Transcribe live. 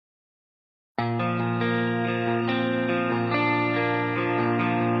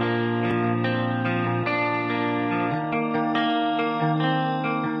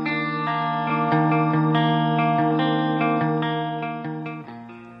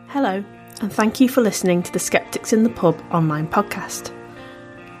Hello, and thank you for listening to the Skeptics in the Pub online podcast.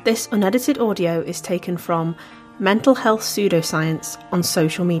 This unedited audio is taken from Mental Health Pseudoscience on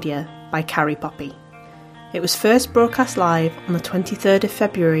Social Media by Carrie Poppy. It was first broadcast live on the 23rd of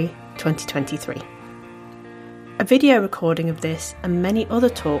February 2023. A video recording of this and many other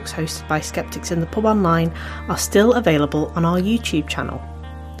talks hosted by Skeptics in the Pub online are still available on our YouTube channel.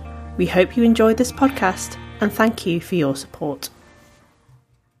 We hope you enjoyed this podcast and thank you for your support.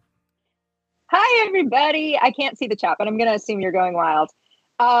 Hi, everybody. I can't see the chat, but I'm going to assume you're going wild.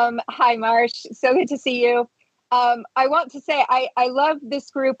 Hi, Marsh. So good to see you. I want to say I love this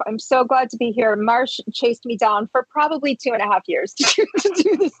group. I'm so glad to be here. Marsh chased me down for probably 2.5 years to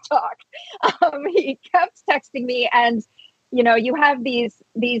do this talk. He kept texting me, and you have these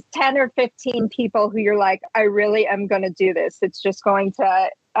 10 or 15 people who you're like, I really am going to do this. It's just going to.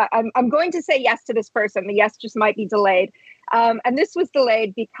 I'm going to say yes to this person. The yes just might be delayed. And this was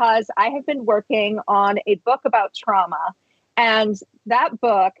delayed because I have been working on a book about trauma. And that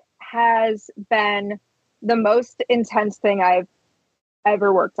book has been the most intense thing I've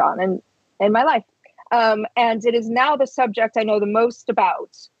ever worked on in my life. And it is now the subject I know the most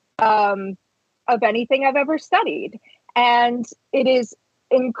about of anything I've ever studied. And it is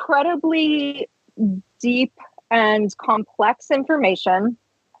incredibly deep and complex information.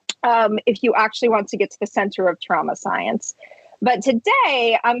 If you actually want to get to the center of trauma science. But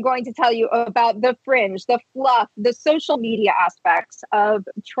today, I'm going to tell you about the fringe, the fluff, the social media aspects of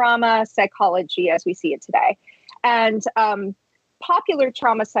trauma psychology as we see it today. And popular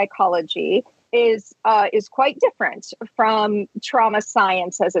trauma psychology is quite different from trauma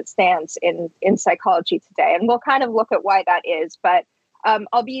science as it stands in psychology today. And we'll kind of look at why that is. But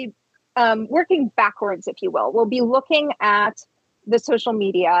I'll be working backwards, if you will. We'll be looking at the social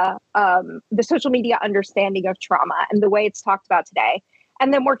media understanding of trauma and the way it's talked about today,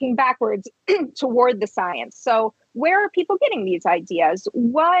 and then working backwards toward the science. So where are people getting these ideas?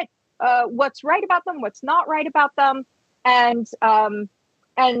 What's right about them? What's not right about them? And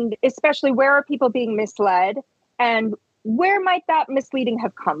especially where are people being misled? And where might that misleading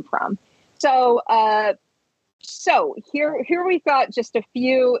have come from? So here we've got just a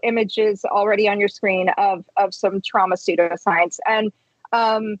few images already on your screen of some trauma pseudoscience. And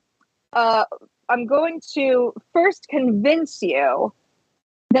I'm going to first convince you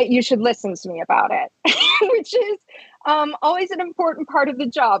that you should listen to me about it, which is always an important part of the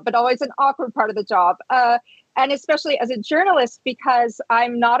job, but always an awkward part of the job. And especially as a journalist, because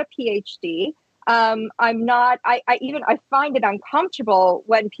I'm not a PhD. I find it uncomfortable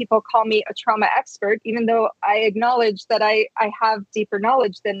when people call me a trauma expert, even though I acknowledge that I have deeper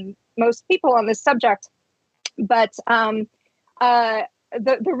knowledge than most people on this subject. But the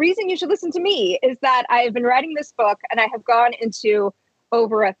reason you should listen to me is that I have been writing this book and I have gone into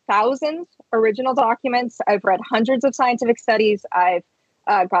over 1,000 original documents. I've read hundreds of scientific studies. I've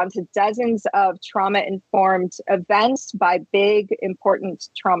gone to dozens of trauma-informed events by big, important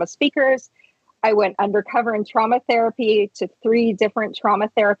trauma speakers. I went undercover in trauma therapy to 3 different trauma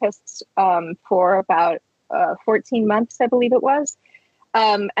therapists for about 14 months, I believe it was.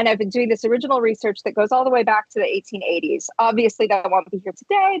 And I've been doing this original research that goes all the way back to the 1880s. Obviously, that won't be here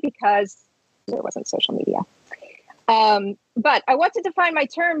today because there wasn't social media. But I want to define my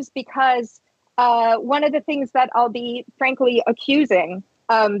terms because one of the things that I'll be frankly accusing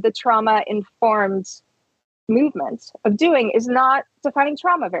the trauma-informed movement of doing is not defining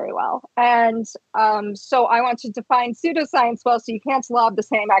trauma very well. And so I want to define pseudoscience well, so you can't lob the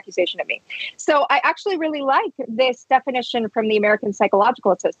same accusation at me. So I actually really like this definition from the American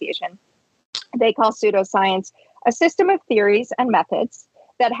Psychological Association. They call pseudoscience a system of theories and methods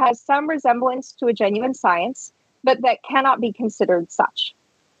that has some resemblance to a genuine science, but that cannot be considered such.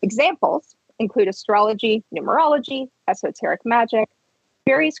 Examples include astrology, numerology, esoteric magic.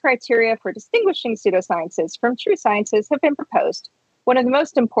 Various criteria for distinguishing pseudosciences from true sciences have been proposed. One of the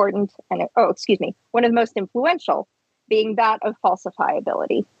most influential being that of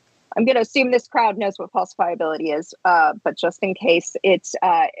falsifiability. I'm going to assume this crowd knows what falsifiability is, but just in case, it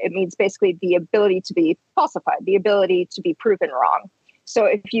means basically the ability to be falsified, the ability to be proven wrong. So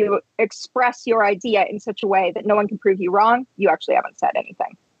if you express your idea in such a way that no one can prove you wrong, you actually haven't said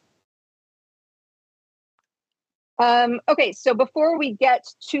anything. Okay, so before we get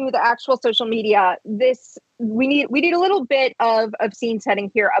to the actual social media, we need a little bit of scene setting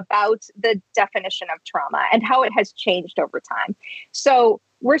here about the definition of trauma and how it has changed over time. So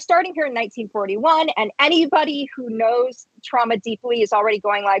we're starting here in 1941, and anybody who knows trauma deeply is already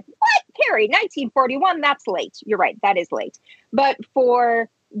going like, what, Carrie, 1941? That's late. You're right, that is late. But for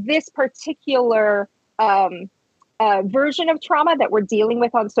this particular version of trauma that we're dealing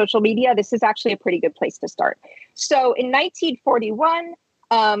with on social media, this is actually a pretty good place to start. So in 1941,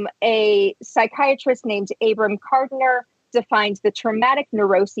 a psychiatrist named Abram Gardner defined the traumatic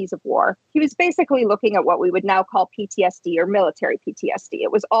neuroses of war. He was basically looking at what we would now call PTSD or military PTSD.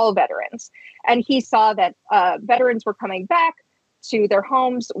 It was all veterans. And he saw that veterans were coming back to their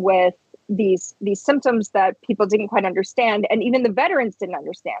homes with these symptoms that people didn't quite understand. And even the veterans didn't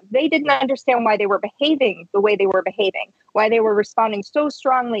understand. They didn't understand why they were behaving the way they were behaving, why they were responding so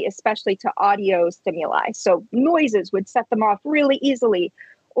strongly, especially to audio stimuli. So noises would set them off really easily,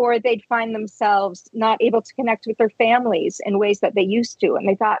 or they'd find themselves not able to connect with their families in ways that they used to. And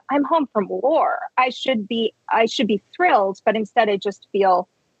they thought, I'm home from war. I should be thrilled, but instead I just feel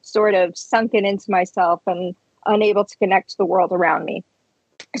sort of sunken into myself and unable to connect to the world around me.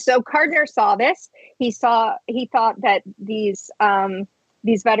 So Gardner saw this. He thought that these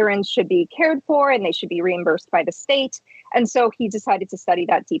veterans should be cared for and they should be reimbursed by the state. And so he decided to study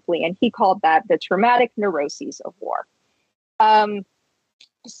that deeply, and he called that the traumatic neuroses of war.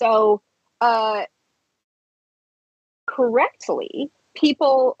 Correctly,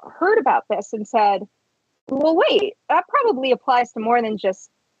 people heard about this and said, well, wait, that probably applies to more than just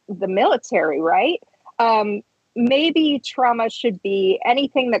the military, right? Maybe trauma should be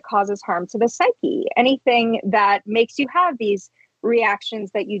anything that causes harm to the psyche, anything that makes you have these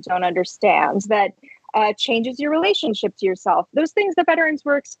reactions that you don't understand, that changes your relationship to yourself. Those things that veterans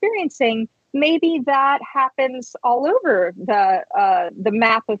were experiencing, maybe that happens all over the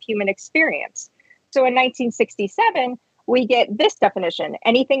map of human experience. So in 1967, we get this definition: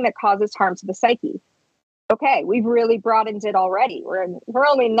 anything that causes harm to the psyche. Okay, we've really broadened it already. We're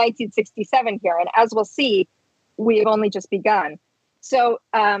only in 1967 here, and as we'll see, we've only just begun. So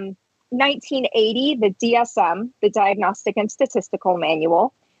 1980, the DSM, the Diagnostic and Statistical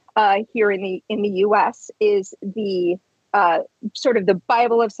Manual, here in the U.S. is the sort of the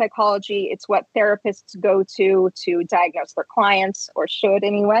Bible of psychology. It's what therapists go to diagnose their clients, or should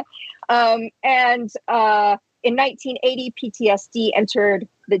anyway. In 1980, PTSD entered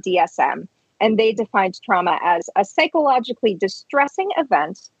the DSM, and they defined trauma as a psychologically distressing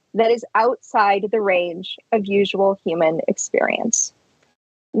event that is outside the range of usual human experience.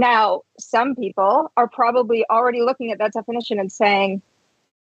 Now, some people are probably already looking at that definition and saying,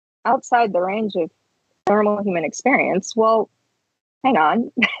 outside the range of normal human experience. Well, hang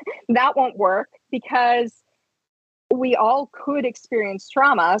on, that won't work, because we all could experience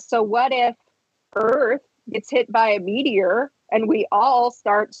trauma. So what if Earth gets hit by a meteor and we all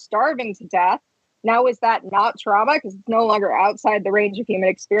start starving to death? Now, is that not trauma because it's no longer outside the range of human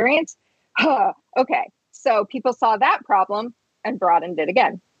experience? Okay, so people saw that problem and broadened it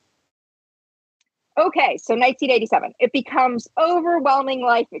again. Okay, so 1987, it becomes overwhelming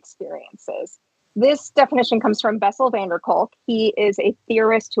life experiences. This definition comes from Bessel van der Kolk. He is a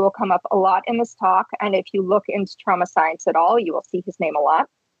theorist who will come up a lot in this talk. And if you look into trauma science at all, you will see his name a lot.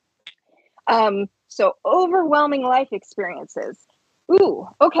 So overwhelming life experiences. Ooh,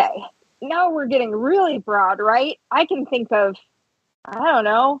 okay. Now we're getting really broad, right? I can think of, I don't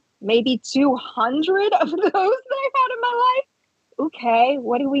know, maybe 200 of those that I've had in my life. Okay,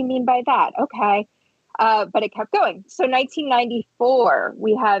 what do we mean by that? Okay. But it kept going. So 1994,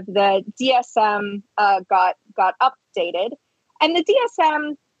 we have the DSM got updated, and the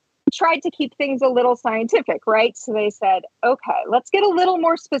DSM tried to keep things a little scientific, right? So they said, okay, let's get a little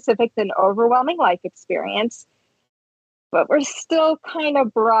more specific than overwhelming life experience, but we're still kind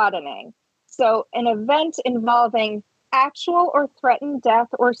of broadening. So an event involving actual or threatened death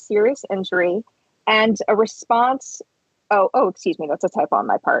or serious injury, and a response. Excuse me, that's a typo on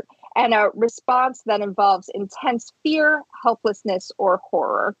my part. And a response that involves intense fear, helplessness, or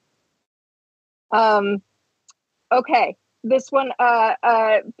horror. Okay, this one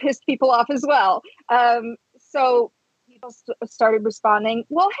pissed people off as well. So people started responding,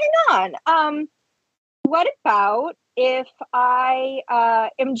 well, hang on. What about if I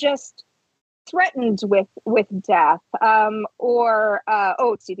am just threatened with death?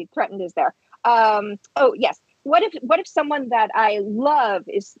 Threatened is there. Yes. What if someone that I love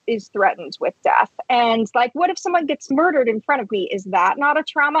is threatened with death? And like, what if someone gets murdered in front of me? Is that not a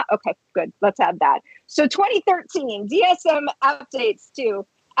trauma? Okay, good. Let's add that. So 2013, DSM updates to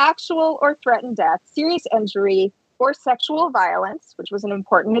actual or threatened death, serious injury, or sexual violence, which was an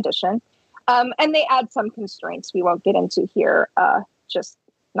important addition. And they add some constraints we won't get into here, just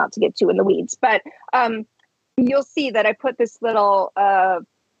not to get too in the weeds. But you'll see that I put this little...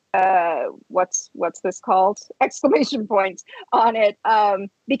 what's this called? Exclamation point on it.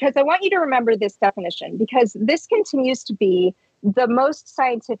 Because I want you to remember this definition, because this continues to be the most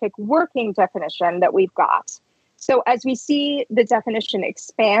scientific working definition that we've got. So as we see the definition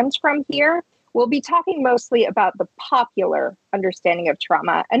expand from here, we'll be talking mostly about the popular understanding of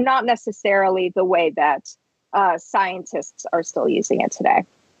trauma and not necessarily the way that scientists are still using it today.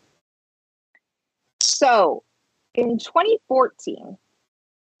 So in 2014,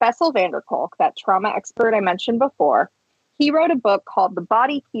 Bessel van der Kolk, that trauma expert I mentioned before, he wrote a book called The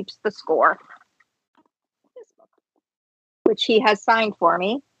Body Keeps the Score, which he has signed for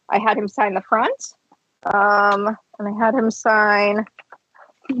me. I had him sign the front, and I had him sign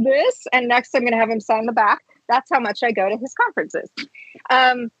this, and next I'm going to have him sign the back. That's how much I go to his conferences.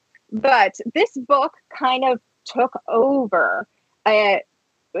 But this book kind of took over.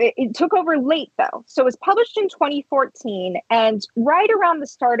 It took over late, though. So it was published in 2014, and right around the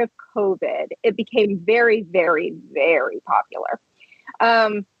start of COVID, it became very, very, very popular.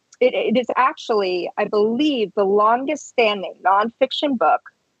 It is actually, I believe, the longest standing nonfiction book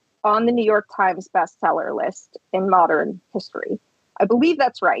on the New York Times bestseller list in modern history. I believe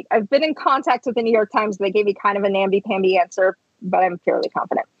that's right. I've been in contact with the New York Times. They gave me kind of a namby-pamby answer, but I'm fairly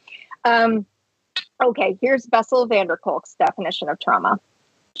confident. Okay, here's Bessel van der Kolk's definition of trauma.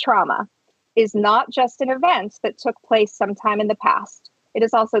 Trauma is not just an event that took place sometime in the past. It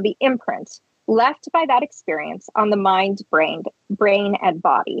is also the imprint left by that experience on the mind, brain, and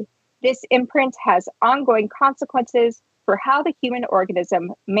body. This imprint has ongoing consequences for how the human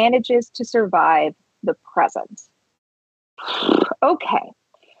organism manages to survive the present. Okay,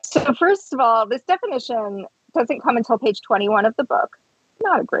 so first of all, this definition doesn't come until page 21 of the book.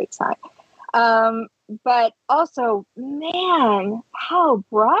 Not a great sign. But also, man, how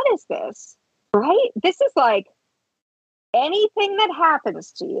broad is this, right? This is like anything that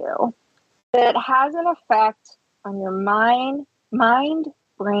happens to you that has an effect on your mind,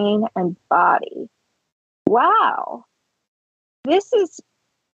 brain, and body. Wow. This is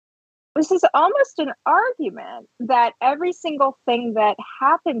almost an argument that every single thing that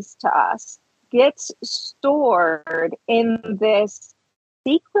happens to us gets stored in this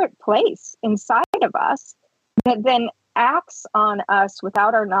secret place inside of us that then acts on us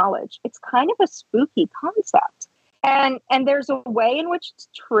without our knowledge. It's kind of a spooky concept. And there's a way in which it's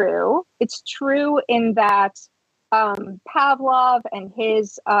true. It's true in that Pavlov and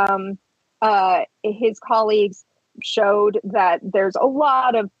his colleagues showed that there's a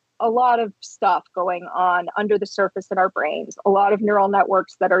lot of stuff going on under the surface in our brains, a lot of neural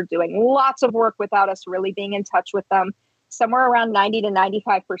networks that are doing lots of work without us really being in touch with them. Somewhere around 90 to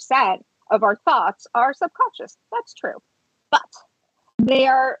 95% of our thoughts are subconscious. That's true. But they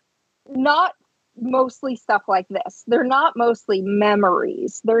are not mostly stuff like this. They're not mostly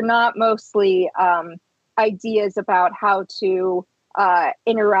memories. They're not mostly ideas about how to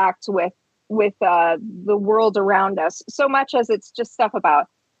interact with the world around us, so much as it's just stuff about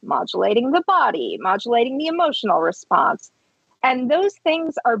modulating the body, modulating the emotional response. And those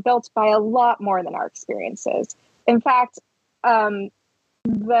things are built by a lot more than our experiences. In fact,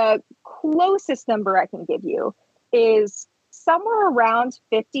 the closest number I can give you is somewhere around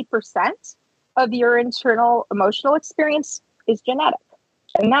 50% of your internal emotional experience is genetic.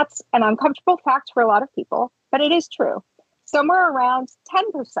 And that's an uncomfortable fact for a lot of people, but it is true. Somewhere around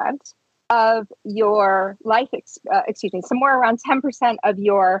 10% of your somewhere around 10% of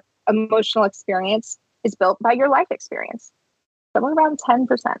your emotional experience is built by your life experience. Somewhere around 10%.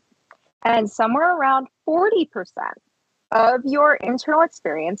 And somewhere around 40% of your internal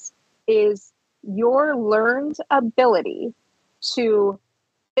experience is your learned ability to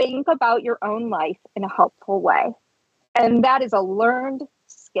think about your own life in a helpful way. And that is a learned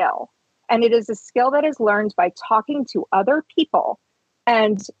skill. And it is a skill that is learned by talking to other people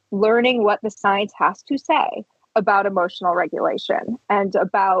and learning what the science has to say about emotional regulation and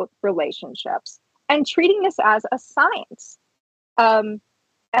about relationships and treating this as a science.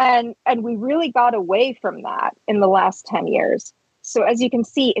 And we really got away from that in the last 10 years. So as you can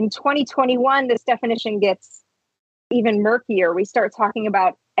see, in 2021, this definition gets even murkier. We start talking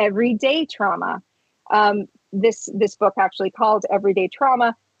about everyday trauma. This book, actually called Everyday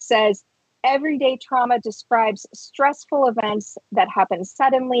Trauma, says everyday trauma describes stressful events that happen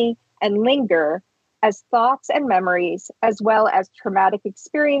suddenly and linger as thoughts and memories, as well as traumatic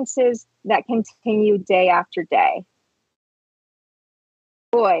experiences that continue day after day.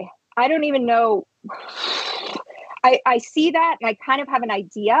 Boy, I don't even know. I see that and I kind of have an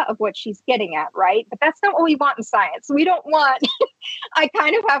idea of what she's getting at, right? But that's not what we want in science. We don't want, I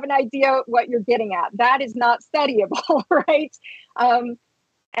kind of have an idea of what you're getting at. That is not studyable, right?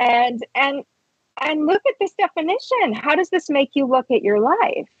 And look at this definition. How does this make you look at your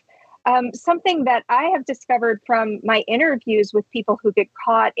life? Something that I have discovered from my interviews with people who get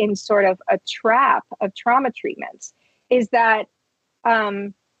caught in sort of a trap of trauma treatments is that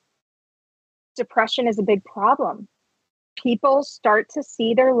depression is a big problem. People start to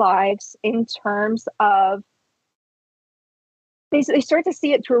see their lives in terms of, they start to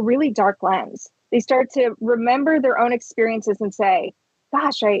see it through a really dark lens. They start to remember their own experiences and say,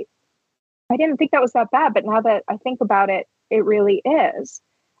 gosh, I didn't think that was that bad, but now that I think about it, it really is.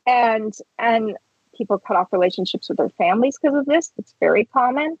 And people cut off relationships with their families because of this. It's very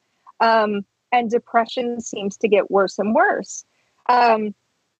common. And depression seems to get worse and worse. And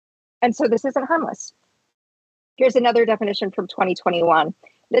so this isn't harmless. Here's another definition from 2021.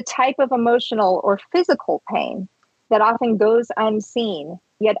 The type of emotional or physical pain that often goes unseen,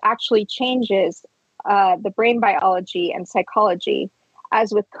 yet actually changes the brain biology and psychology.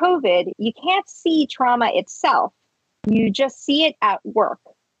 As with COVID, you can't see trauma itself. You just see it at work,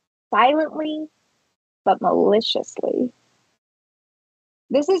 silently, but maliciously.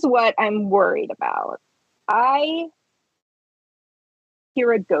 This is what I'm worried about. I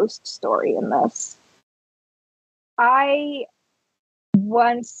hear a ghost story in this. I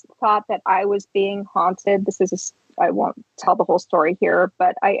once thought that I was being haunted. I won't tell the whole story here,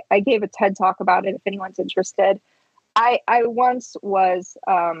 but I gave a TED talk about it if anyone's interested. I once was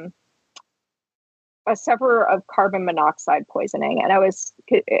a sufferer of carbon monoxide poisoning, and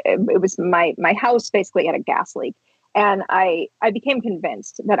it was my house basically had a gas leak, and I became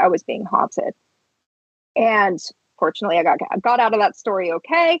convinced that I was being haunted. And fortunately, I got out of that story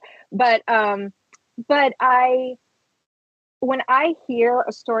okay. But when I hear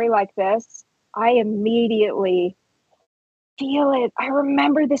a story like this, I immediately feel it. I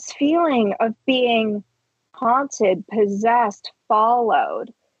remember this feeling of being haunted, possessed,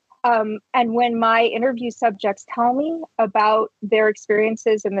 followed. And when my interview subjects tell me about their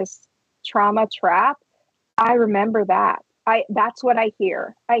experiences in this trauma trap, I remember that. That's what I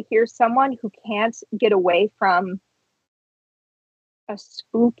hear. I hear someone who can't get away from a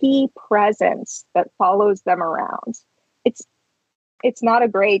spooky presence that follows them around. It's not a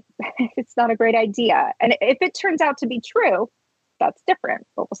great idea. And if it turns out to be true, that's different,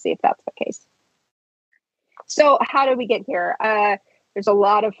 but we'll see if that's the case. So how did we get here? There's a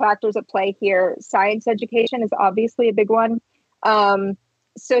lot of factors at play here. Science education is obviously a big one.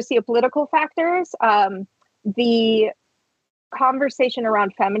 Sociopolitical factors. The conversation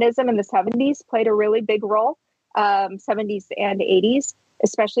around feminism in the 70s played a really big role, 70s and 80s,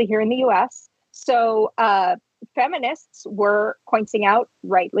 especially here in the US. So feminists were pointing out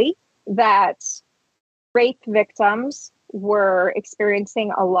rightly that rape victims were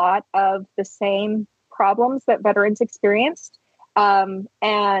experiencing a lot of the same problems that veterans experienced. And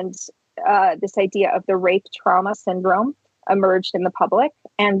this idea of the rape trauma syndrome emerged in the public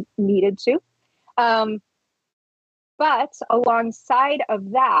and needed to. But alongside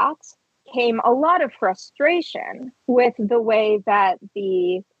of that came a lot of frustration with the way that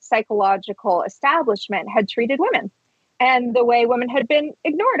the psychological establishment had treated women and the way women had been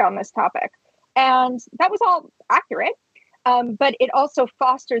ignored on this topic. And that was all accurate. But it also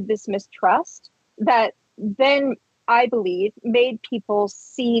fostered this mistrust that then, I believe, made people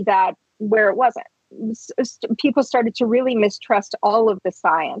see that where it wasn't. People started to really mistrust all of the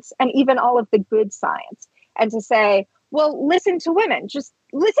science and even all of the good science, and to say, well, listen to women. Just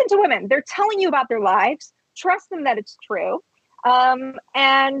listen to women. They're telling you about their lives. Trust them that it's true.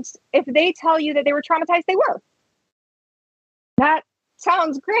 And if they tell you that they were traumatized, they were. That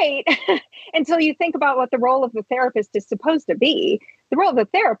sounds great until you think about what the role of the therapist is supposed to be. The role of the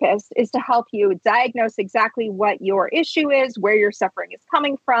therapist is to help you diagnose exactly what your issue is, where your suffering is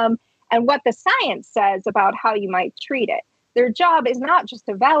coming from, and what the science says about how you might treat it. Their job is not just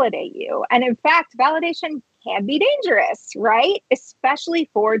to validate you. And in fact, validation can be dangerous, right? Especially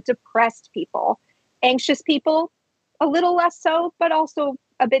for depressed people. Anxious people, a little less so, but also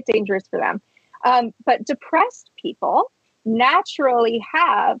a bit dangerous for them. But depressed people naturally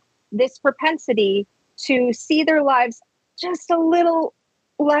have this propensity to see their lives just a little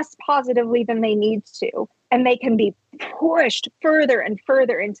less positively than they need to. And they can be pushed further and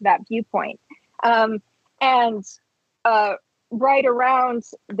further into that viewpoint. Right around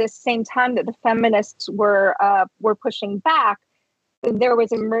this same time that the feminists were pushing back, there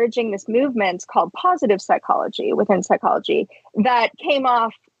was emerging this movement called positive psychology within psychology that came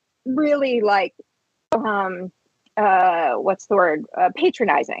off really like,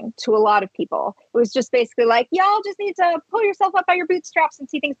 patronizing to a lot of people. It was just basically like, y'all just need to pull yourself up by your bootstraps and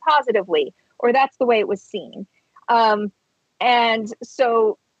see things positively, or that's the way it was seen. And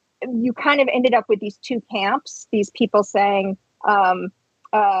so you kind of ended up with these two camps, these people saying,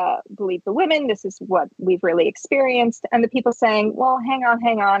 believe the women. This is what we've really experienced. And the people saying, well, hang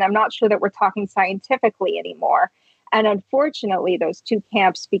on. I'm not sure that we're talking scientifically anymore. And unfortunately, those two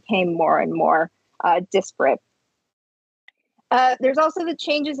camps became more and more disparate. There's also the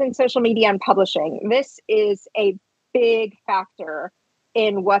changes in social media and publishing. This is a big factor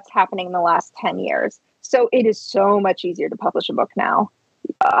in what's happening in the last 10 years. So it is so much easier to publish a book now.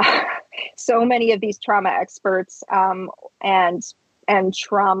 So many of these trauma experts and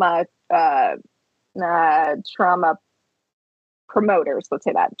trauma promoters, let's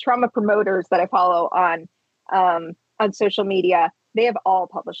say that, trauma promoters that I follow on social media, they have all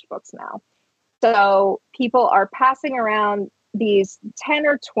published books now. So people are passing around these 10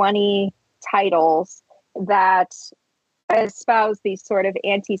 or 20 titles that espouse these sort of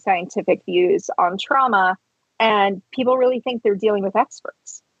anti-scientific views on trauma, and people really think they're dealing with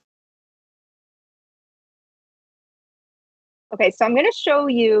experts. Okay, so I'm going to show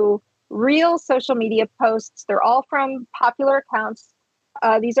you real social media posts. They're all from popular accounts.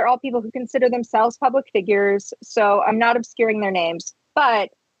 These are all people who consider themselves public figures, so I'm not obscuring their names,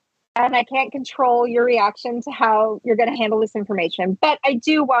 and I can't control your reaction to how you're going to handle this information. But I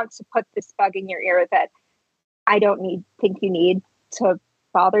do want to put this bug in your ear that I don't think you need to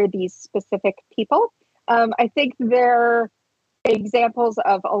bother these specific people. I think they're examples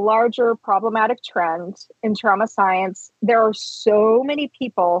of a larger problematic trend in trauma science. There are so many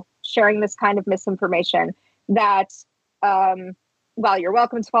people sharing this kind of misinformation that, while you're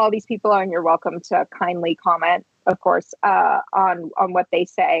welcome to follow these people and you're welcome to kindly comment, of course, on what they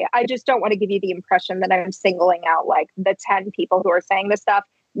say. I just don't want to give you the impression that I'm singling out like the 10 people who are saying this stuff.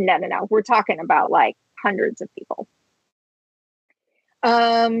 No. We're talking about like hundreds of people.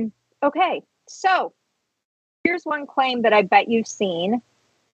 Okay, so here's one claim that I bet you've seen.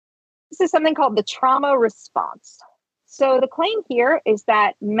 This is something called the trauma response. So the claim here is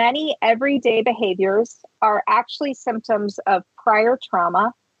that many everyday behaviors are actually symptoms of prior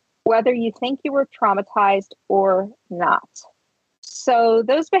trauma, whether you think you were traumatized or not. So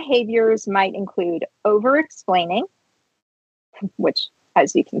those behaviors might include over-explaining, which,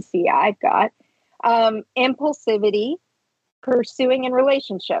 as you can see, I've got, impulsivity, pursuing in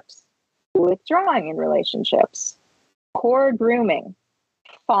relationships, withdrawing in relationships, poor grooming,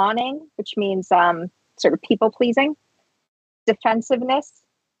 fawning, which means sort of people-pleasing, defensiveness,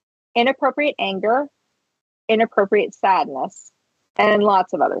 inappropriate anger, inappropriate sadness, and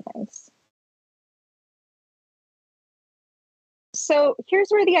lots of other things. So here's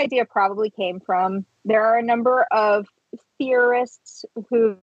where the idea probably came from. There are a number of theorists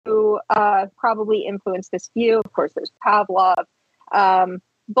who probably influenced this view. Of course, there's Pavlov,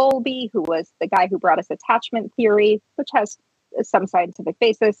 Bowlby, who was the guy who brought us attachment theory, which has some scientific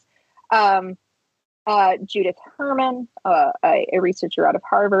basis. Judith Herman, a researcher out of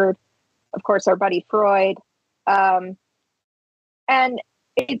Harvard. Of course, our buddy Freud. And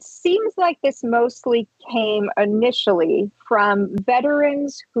it seems like this mostly came initially from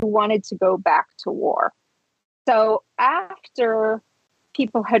veterans who wanted to go back to war. So after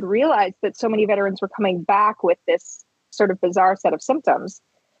people had realized that so many veterans were coming back with this sort of bizarre set of symptoms,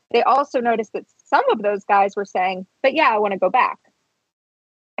 they also noticed that some of those guys were saying, but yeah, I want to go back.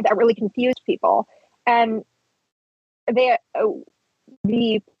 That really confused people. And the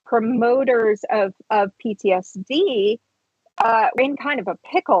promoters of PTSD were in kind of a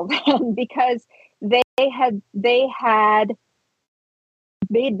pickle then, because they had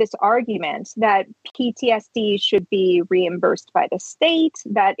made this argument that PTSD should be reimbursed by the state,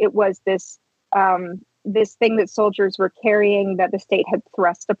 that it was this thing that soldiers were carrying that the state had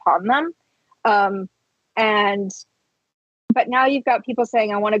thrust upon them. But now you've got people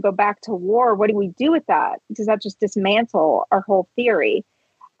saying, I want to go back to war. What do we do with that? Does that just dismantle our whole theory?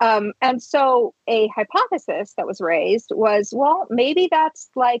 And so a hypothesis that was raised was, well, maybe that's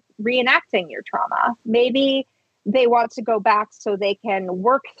like reenacting your trauma. Maybe they want to go back so they can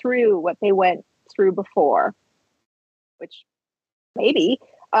work through what they went through before, which maybe.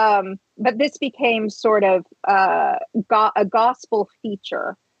 But this became sort of a gospel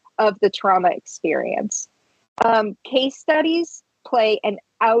feature of the trauma experience. Case studies play an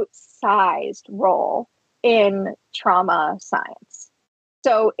outsized role in trauma science.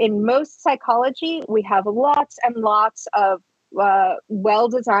 So in most psychology, we have lots and lots of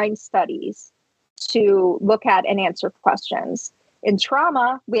well-designed studies to look at and answer questions. In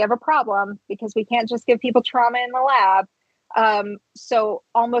trauma, we have a problem because we can't just give people trauma in the lab. So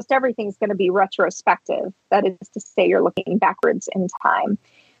almost everything's going to be retrospective. That is to say, you're looking backwards in time.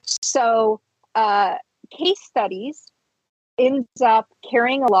 So case studies ends up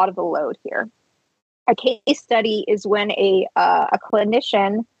carrying a lot of the load here. A case study is when a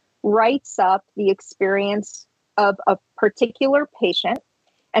clinician writes up the experience of a particular patient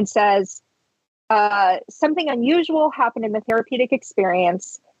and says, something unusual happened in the therapeutic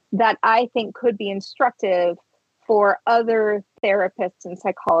experience that I think could be instructive for other therapists and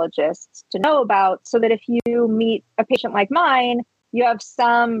psychologists to know about, so that if you meet a patient like mine, you have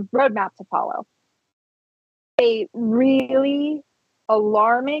some roadmap to follow. A really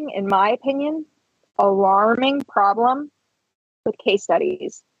alarming, in my opinion, alarming problem with case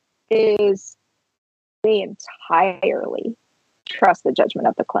studies is they entirely trust the judgment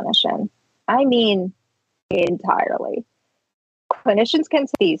of the clinician. I mean, entirely. Clinicians can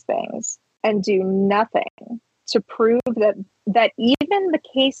say these things and do nothing to prove that even the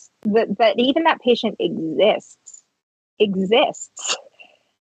case that even that patient exists. And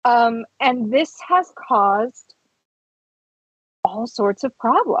this has caused all sorts of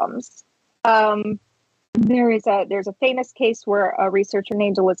problems. There's a famous case where a researcher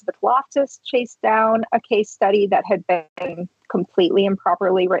named Elizabeth Loftus chased down a case study that had been completely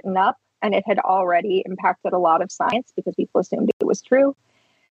improperly written up, and it had already impacted a lot of science because people assumed it was true.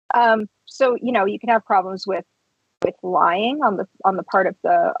 So you can have problems with lying on the part of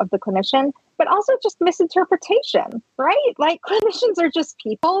the clinician, but also just misinterpretation, right? Like, clinicians are just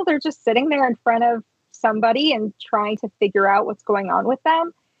people; they're just sitting there in front of somebody and trying to figure out what's going on with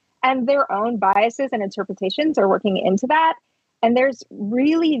them. And their own biases and interpretations are working into that. And there's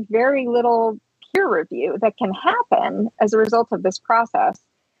really very little peer review that can happen as a result of this process.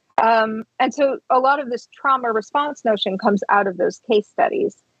 And so a lot of this trauma response notion comes out of those case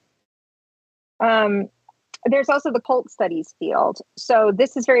studies. There's also the cult studies field. So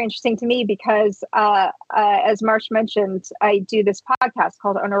this is very interesting to me because, as Marsh mentioned, I do this podcast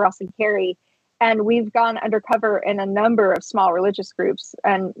called Ona, Ross, and Carrie. And we've gone undercover in a number of small religious groups,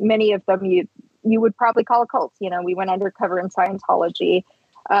 and many of them you would probably call a cult. We went undercover in Scientology,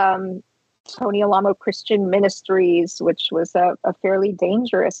 Tony Alamo Christian Ministries, which was a fairly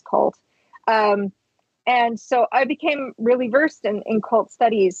dangerous cult. And so I became really versed in cult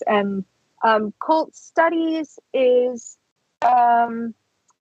studies. And cult studies is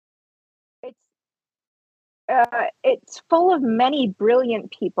it's full of many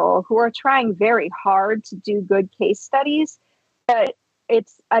brilliant people who are trying very hard to do good case studies, but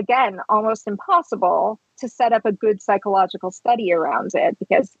it's, again, almost impossible to set up a good psychological study around it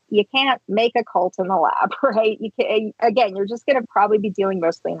because you can't make a cult in the lab, right? You're just going to probably be dealing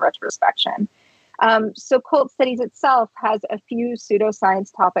mostly in retrospection. So cult studies itself has a few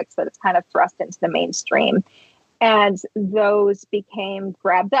pseudoscience topics that it's kind of thrust into the mainstream, and those became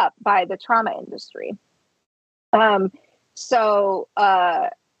grabbed up by the trauma industry. So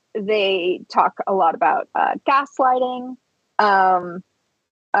they talk a lot about gaslighting,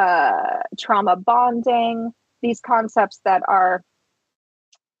 trauma bonding, these concepts that are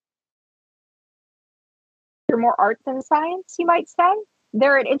more art than science, you might say.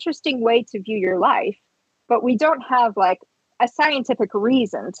 They're an interesting way to view your life, but we don't have like a scientific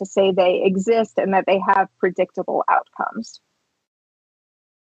reason to say they exist and that they have predictable outcomes.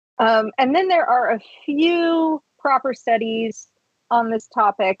 And then there are a few proper studies on this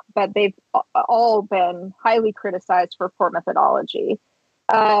topic, but they've all been highly criticized for poor methodology.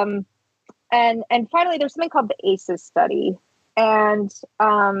 And finally, there's something called the ACEs study. And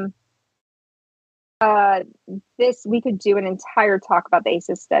this, we could do an entire talk about the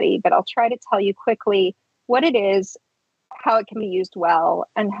ACEs study, but I'll try to tell you quickly what it is, how it can be used well,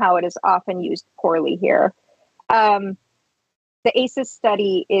 and how it is often used poorly here. The ACEs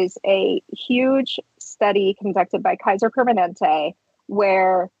study is a huge study conducted by Kaiser Permanente,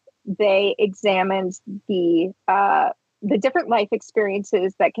 where they examined the different life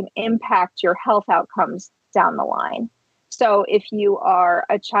experiences that can impact your health outcomes down the line. So if you are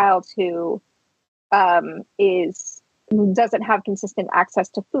a child who doesn't have consistent access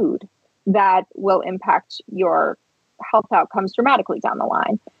to food, that will impact your health outcomes dramatically down the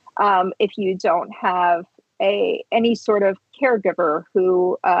line. If you don't have any sort of caregiver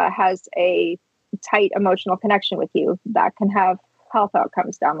who has a tight emotional connection with you, that can have health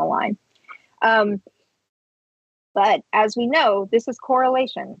outcomes down the line. But as we know, this is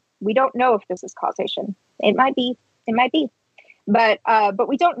correlation. We don't know if this is causation. It might be, but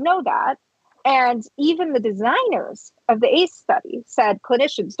we don't know that. And even the designers of the ACE study said,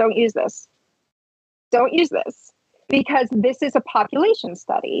 clinicians, don't use this. Don't use this, because this is a population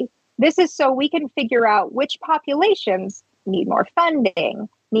study. This is so we can figure out which populations need more funding,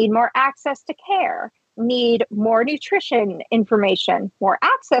 need more access to care, need more nutrition information, more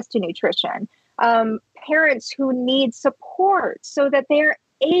access to nutrition, parents who need support so that they're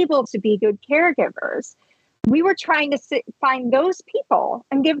able to be good caregivers. We were trying to find those people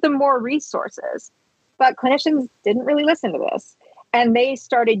and give them more resources. But clinicians didn't really listen to this. And they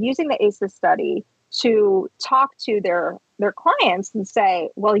started using the ACEs study to talk to their clients and say,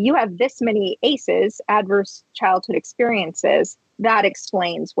 well, you have this many ACEs, adverse childhood experiences. That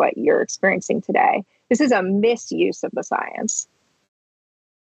explains what you're experiencing today. This is a misuse of the science.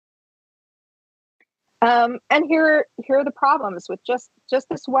 And here are the problems with just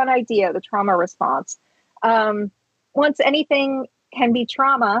this one idea, the trauma response. Once anything can be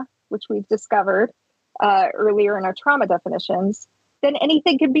trauma, which we've discovered earlier in our trauma definitions, then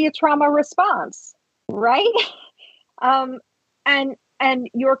anything can be a trauma response, right? And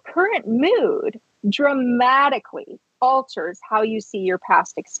your current mood dramatically alters how you see your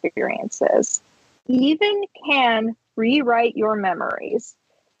past experiences, even can rewrite your memories.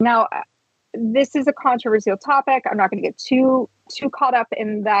 Now, this is a controversial topic. I'm not going to get too caught up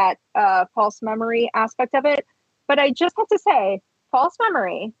in that false memory aspect of it, but I just have to say, false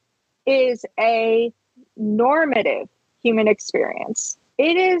memory is a normative human experience.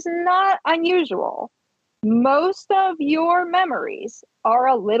 It is not unusual. Most of your memories are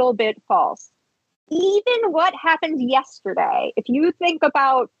a little bit false. Even what happened yesterday, if you think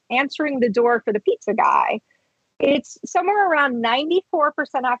about answering the door for the pizza guy, it's somewhere around 94%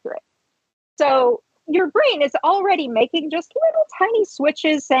 accurate. So your brain is already making just little tiny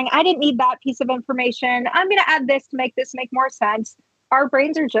switches saying, I didn't need that piece of information. I'm going to add this to make this make more sense. Our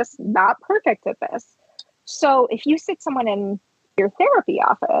brains are just not perfect at this. So if you sit someone in your therapy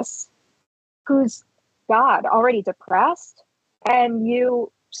office who's, God, already depressed, and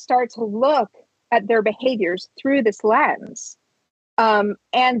you start to look at their behaviors through this lens, and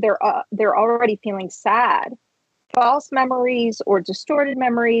they're already feeling sad, false memories or distorted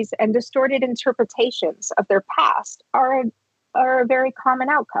memories and distorted interpretations of their past are a very common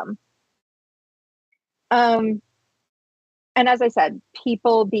outcome. And as I said,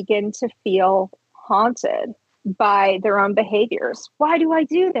 people begin to feel haunted by their own behaviors. Why do I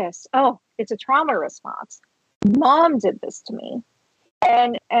do this? Oh, it's a trauma response. Mom did this to me.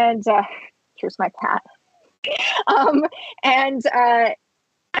 And here's my cat. And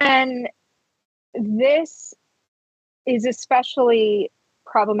this is especially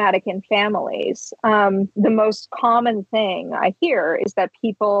problematic in families. The most common thing I hear is that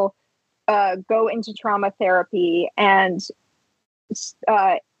people go into trauma therapy and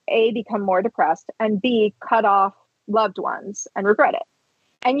A, become more depressed, and B, cut off loved ones and regret it.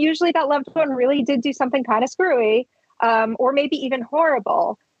 And usually that loved one really did do something kind of screwy, or maybe even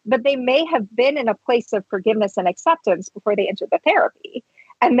horrible, but they may have been in a place of forgiveness and acceptance before they entered the therapy.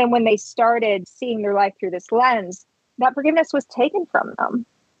 And then when they started seeing their life through this lens, that forgiveness was taken from them.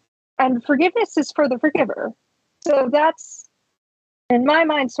 And forgiveness is for the forgiver. So that's, in my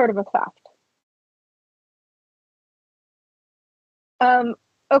mind, sort of a theft.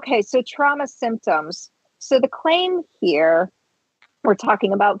 Okay, so trauma symptoms. So the claim here, we're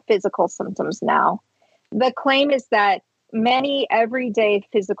talking about physical symptoms now. The claim is that many everyday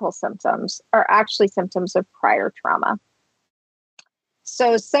physical symptoms are actually symptoms of prior trauma.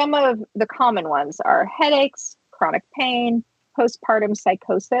 So some of the common ones are headaches, chronic pain, postpartum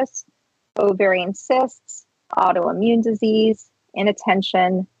psychosis, ovarian cysts, autoimmune disease,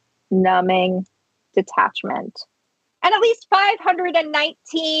 inattention, numbing, detachment, and at least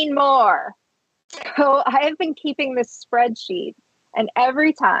 519 more. So I have been keeping this spreadsheet, and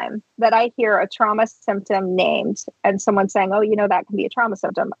every time that I hear a trauma symptom named and someone saying, oh, that can be a trauma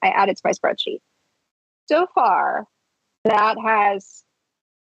symptom, I add it to my spreadsheet. So far, that has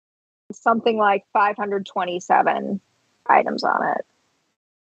something like 527 items on it.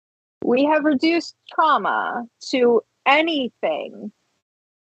 We have reduced trauma to anything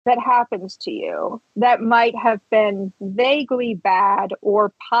that happens to you that might have been vaguely bad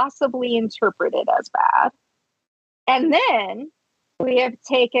or possibly interpreted as bad. And then we have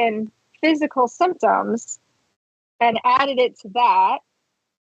taken physical symptoms and added it to that.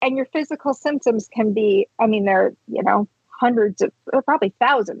 And your physical symptoms can be, they're, hundreds of, or probably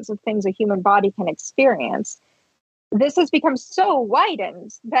thousands of things a human body can experience. This has become so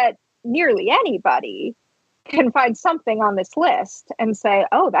widened that nearly anybody can find something on this list and say,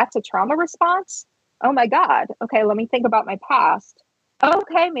 oh, that's a trauma response? Oh my God. Okay, let me think about my past.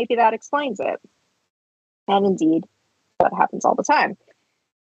 Okay, maybe that explains it. And indeed, that happens all the time.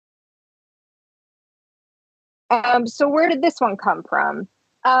 So where did this one come from?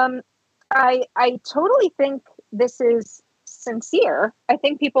 I totally think this is sincere. I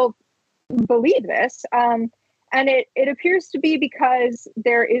think people believe this. And it appears to be because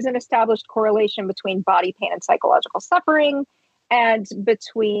there is an established correlation between body pain and psychological suffering. and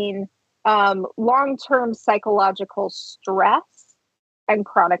between long-term psychological stress and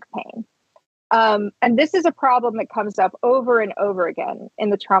chronic pain. And this is a problem that comes up over and over again in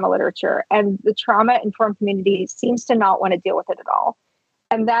the trauma literature, and the trauma-informed community seems to not want to deal with it at all.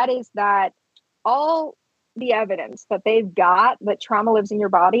 And that is that all the evidence that they've got that trauma lives in your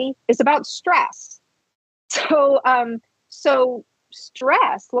body is about stress. So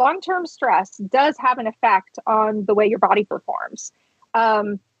stress, long-term stress, does have an effect on the way your body performs.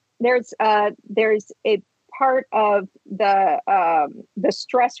 There's a part of the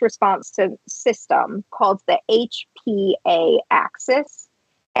stress response system called the HPA axis,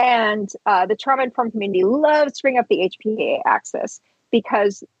 and the trauma-informed community loves to bring up the HPA axis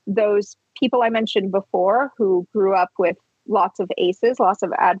because those people I mentioned before who grew up with lots of ACEs, lots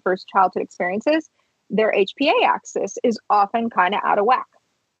of adverse childhood experiences, their HPA axis is often kind of out of whack.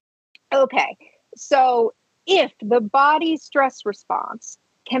 Okay, so if the body's stress response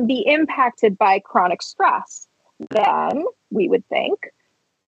can be impacted by chronic stress, then we would think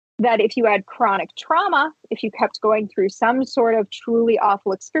that if you had chronic trauma, if you kept going through some sort of truly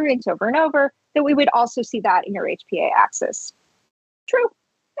awful experience over and over, that we would also see that in your HPA axis. True,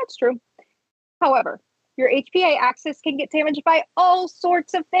 that's true. However, your HPA axis can get damaged by all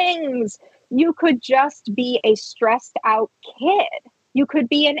sorts of things. You could just be a stressed out kid. You could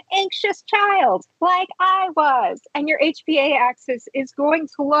be an anxious child like I was, and your HPA axis is going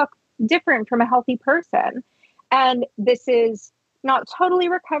to look different from a healthy person. And this is not totally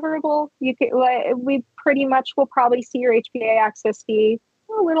recoverable. We pretty much will probably see your HPA axis be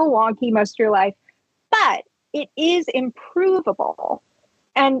a little wonky most of your life, but it is improvable.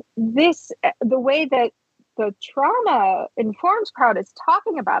 And the way that the trauma-informed crowd is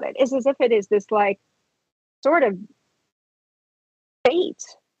talking about it is as if it is this like sort of fate,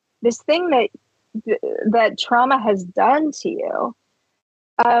 this thing that trauma has done to you.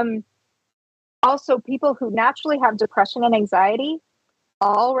 Also, people who naturally have depression and anxiety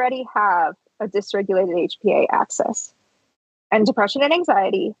already have a dysregulated HPA axis. And depression and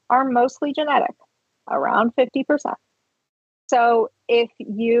anxiety are mostly genetic, around 50%. So if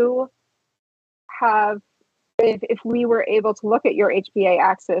we were able to look at your HPA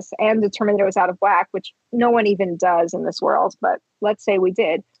axis and determine that it was out of whack, which no one even does in this world, but let's say we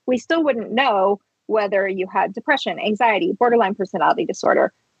did, we still wouldn't know whether you had depression, anxiety, borderline personality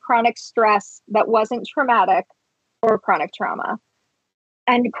disorder, chronic stress that wasn't traumatic, or chronic trauma.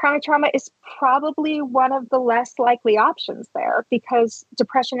 And chronic trauma is probably one of the less likely options there because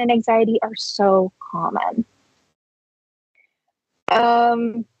depression and anxiety are so common.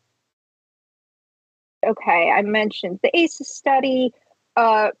 Okay, I mentioned the ACEs study,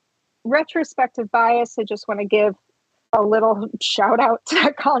 retrospective bias. I just want to give a little shout out to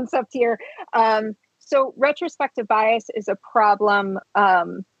that concept here. So retrospective bias is a problem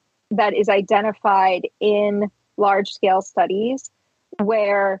that is identified in large-scale studies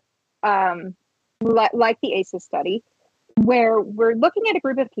where, like the ACEs study, where we're looking at a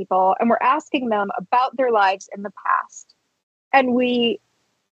group of people and we're asking them about their lives in the past. And we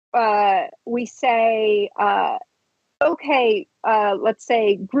say, okay, let's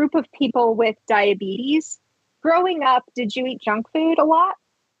say group of people with diabetes. Growing up, did you eat junk food a lot?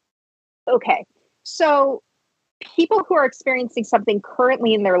 Okay, so people who are experiencing something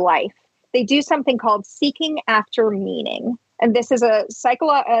currently in their life, they do something called seeking after meaning. And this is a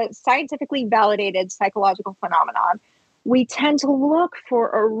scientifically validated psychological phenomenon. We tend to look for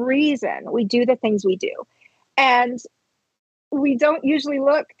a reason. We do the things we do. And we don't usually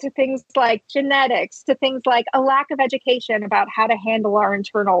look to things like genetics, to things like a lack of education about how to handle our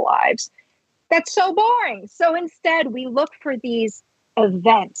internal lives. That's so boring. So instead, we look for these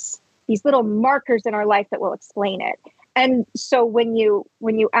events, these little markers in our life that will explain it. And so when you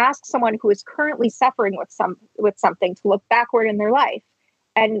ask someone who is currently suffering with something to look backward in their life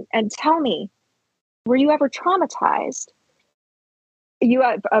and tell me, were you ever traumatized? You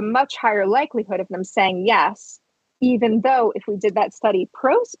have a much higher likelihood of them saying yes, even though if we did that study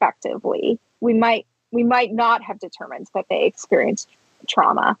prospectively, we might not have determined that they experienced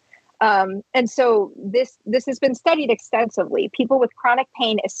trauma. And so this has been studied extensively. People with chronic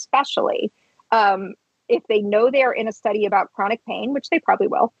pain, especially, if they know they are in a study about chronic pain, which they probably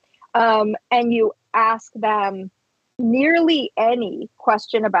will, and you ask them nearly any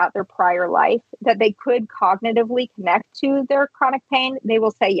question about their prior life that they could cognitively connect to their chronic pain, they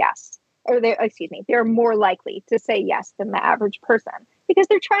will say yes. Or they're more likely to say yes than the average person because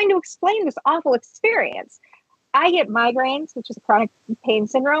they're trying to explain this awful experience. I get migraines, which is chronic pain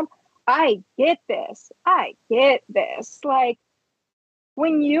syndrome. I get this. Like,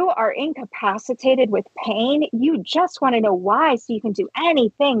 when you are incapacitated with pain, you just want to know why so you can do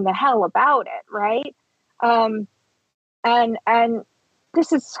anything the hell about it, right? And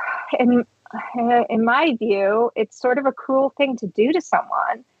this is, in my view, it's sort of a cruel thing to do to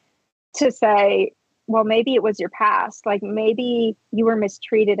someone, to say, well, maybe it was your past. Like maybe you were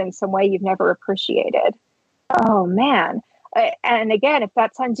mistreated in some way you've never appreciated. Oh man. And again, if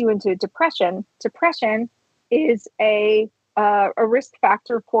that sends you into depression is a risk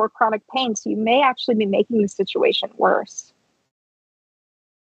factor for chronic pain. So you may actually be making the situation worse.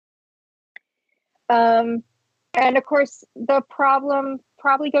 And of course, the problem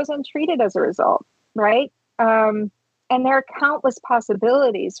probably goes untreated as a result, right? And there are countless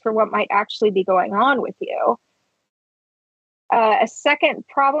possibilities for what might actually be going on with you. A second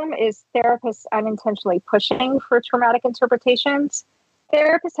problem is therapists unintentionally pushing for traumatic interpretations.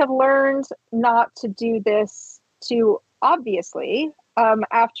 Therapists have learned not to do this too obviously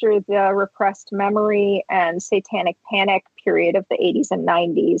after the repressed memory and satanic panic period of the 80s and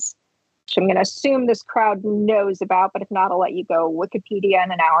 90s, which I'm going to assume this crowd knows about, but if not, I'll let you go Wikipedia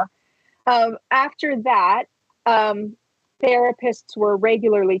in an hour. After that, therapists were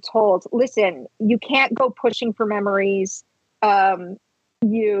regularly told, listen, you can't go pushing for memories.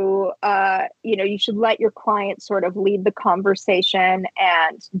 You should let your client sort of lead the conversation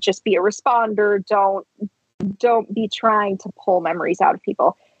and just be a responder. Don't be trying to pull memories out of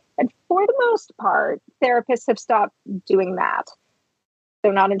people. And for the most part, therapists have stopped doing that.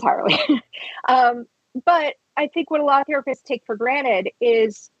 Though not entirely. But I think what a lot of therapists take for granted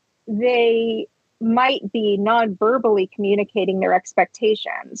is they might be non-verbally communicating their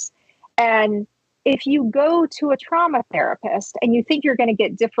expectations. And if you go to a trauma therapist and you think you're going to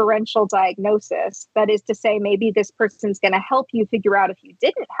get differential diagnosis, that is to say, maybe this person's going to help you figure out if you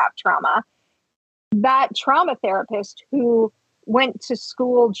didn't have trauma, that trauma therapist who went to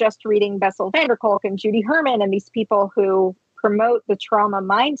school just reading Bessel van der Kolk and Judy Herman and these people who promote the trauma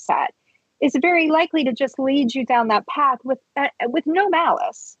mindset is very likely to just lead you down that path with no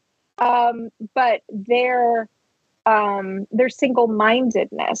malice. But their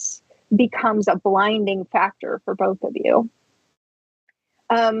single-mindedness becomes a blinding factor for both of you.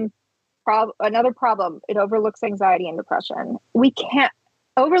 Another problem, it overlooks anxiety and depression.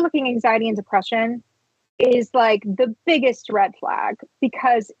 Overlooking anxiety and depression is like the biggest red flag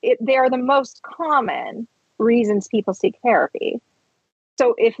because they are the most common reasons people seek therapy.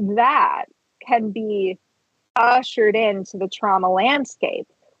 So if that can be ushered into the trauma landscape,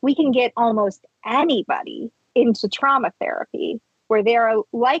 we can get almost anybody into trauma therapy where they are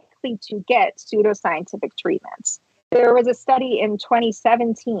likely to get pseudoscientific treatments. There was a study in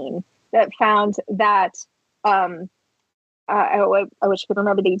 2017 that found that, I wish I could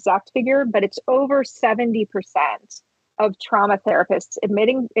remember the exact figure, but it's over 70% of trauma therapists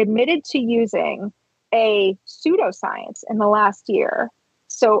admitted to using a pseudoscience in the last year.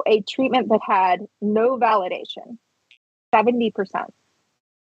 So a treatment that had no validation, 70%.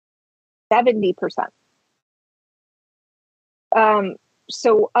 70%.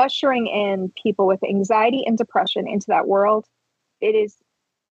 So ushering in people with anxiety and depression into that world, it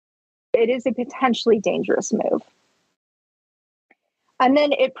is a potentially dangerous move. And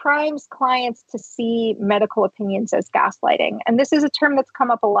then it primes clients to see medical opinions as gaslighting. And this is a term that's come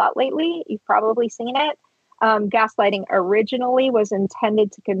up a lot lately. You've probably seen it. Gaslighting originally was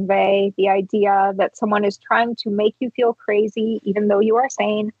intended to convey the idea that someone is trying to make you feel crazy, even though you are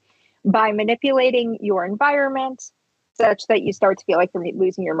sane, by manipulating your environment such that you start to feel like you're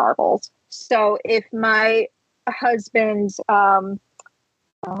losing your marbles. So if my husband,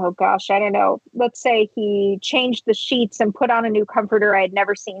 oh gosh, I don't know, let's say he changed the sheets and put on a new comforter I had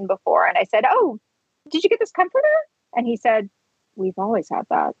never seen before. And I said, oh, did you get this comforter? And he said, we've always had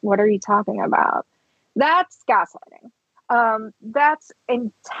that. What are you talking about? That's gaslighting. That's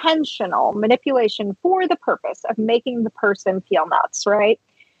intentional manipulation for the purpose of making the person feel nuts, right?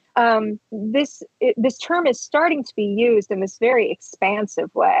 This term is starting to be used in this very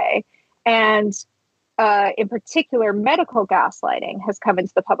expansive way. And in particular, medical gaslighting has come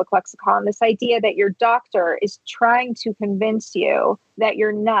into the public lexicon. This idea that your doctor is trying to convince you that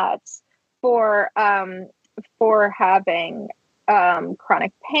you're nuts for having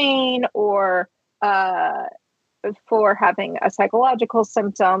chronic pain or for having a psychological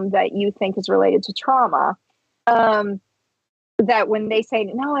symptom that you think is related to trauma. That when they say,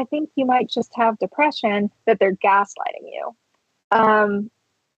 no, I think you might just have depression, that they're gaslighting you.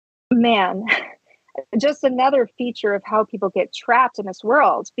 Man, just another feature of how people get trapped in this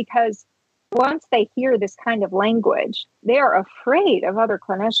world, because once they hear this kind of language, they are afraid of other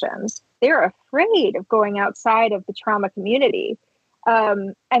clinicians. They're afraid of going outside of the trauma community.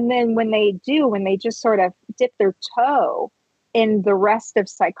 And then when they just sort of dip their toe in the rest of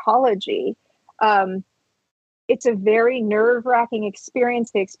psychology, it's a very nerve-wracking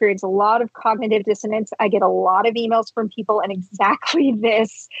experience. They experience a lot of cognitive dissonance. I get a lot of emails from people in exactly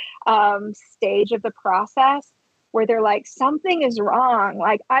this stage of the process where they're like, something is wrong.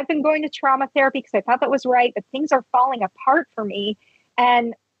 Like, I've been going to trauma therapy because I thought that was right, but things are falling apart for me.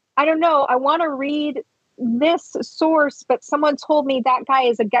 And I don't know, I want to read this source, but someone told me that guy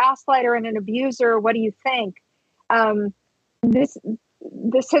is a gaslighter and an abuser. What do you think? This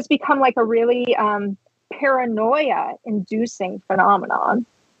has become like a really paranoia inducing phenomenon.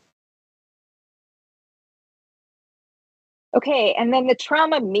 Okay, and then the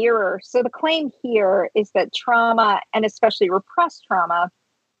trauma mirror. So the claim here is that trauma, and especially repressed trauma,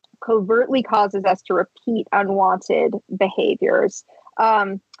 covertly causes us to repeat unwanted behaviors.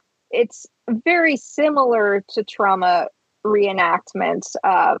 It's very similar to trauma reenactment,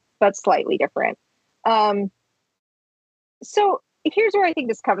 but slightly different. So here's where I think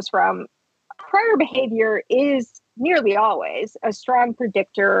this comes from. Prior behavior is nearly always a strong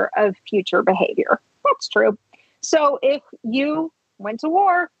predictor of future behavior. That's true. So if you went to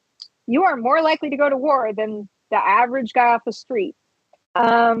war, you are more likely to go to war than the average guy off the street,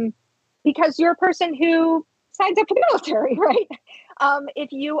 because you're a person who signs up for the military, right?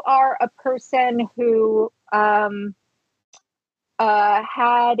 If you are a person who had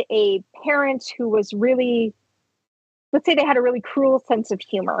a parent who was really, let's say they had a really cruel sense of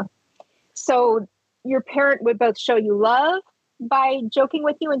humor. So your parent would both show you love by joking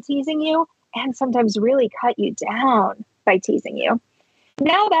with you and teasing you, and sometimes really cut you down by teasing you.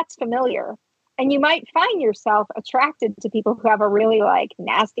 Now that's familiar. And you might find yourself attracted to people who have a really like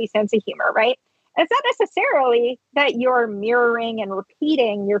nasty sense of humor, right? And it's not necessarily that you're mirroring and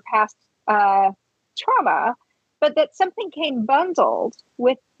repeating your past trauma, but that something came bundled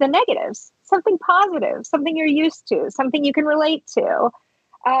with the negatives, something positive, something you're used to, something you can relate to.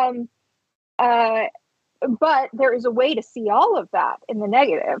 But there is a way to see all of that in the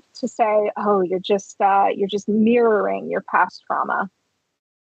negative, to say, oh, you're just mirroring your past trauma.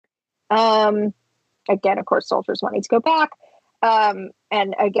 Again, of course, soldiers wanting to go back.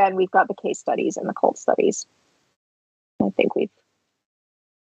 And again, we've got the case studies and the cult studies. I think we've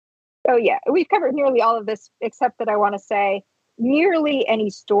covered nearly all of this, except that I want to say nearly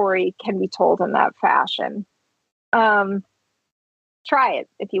any story can be told in that fashion. Try it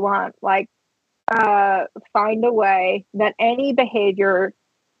if you want. Like, find a way that any behavior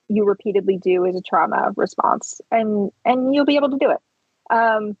you repeatedly do is a trauma response, and you'll be able to do it.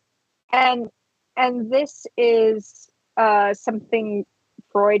 And this is something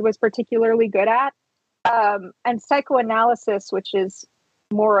Freud was particularly good at. And psychoanalysis, which is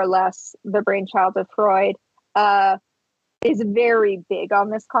more or less the brainchild of Freud, is very big on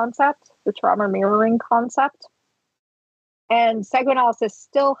this concept, the trauma mirroring concept. And psychoanalysis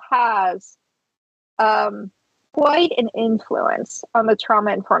still has quite an influence on the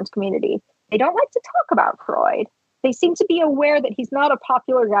trauma-informed community. They don't like to talk about Freud. They seem to be aware that he's not a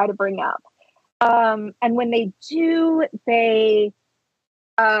popular guy to bring up. And when they do, they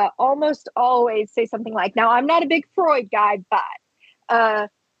almost always say something like, now, I'm not a big Freud guy, but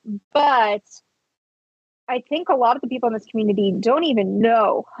I think a lot of the people in this community don't even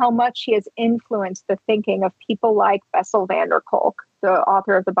know how much he has influenced the thinking of people like Bessel van der Kolk, the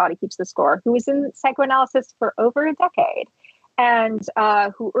author of The Body Keeps the Score, who was in psychoanalysis for over a decade, and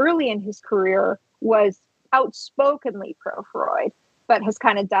who early in his career was outspokenly pro-Freud, but has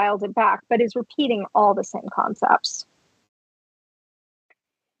kind of dialed it back, but is repeating all the same concepts.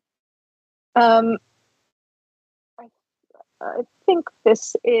 I think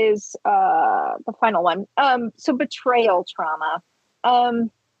this is the final one. So betrayal trauma.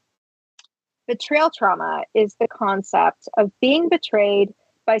 Betrayal trauma is the concept of being betrayed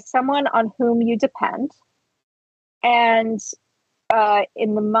by someone on whom you depend. And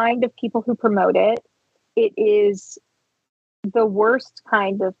in the mind of people who promote it, it is the worst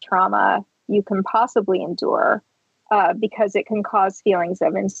kind of trauma you can possibly endure, because it can cause feelings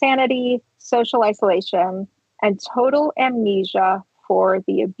of insanity, social isolation, and total amnesia for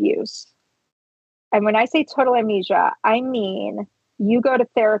the abuse. And when I say total amnesia, I mean you go to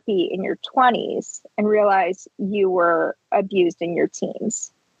therapy in your 20s and realize you were abused in your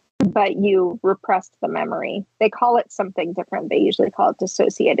teens, but you repressed the memory. They call it something different. They usually call it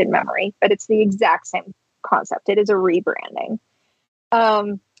dissociated memory, but it's the exact same concept. It is a rebranding.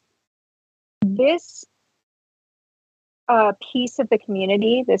 This piece of the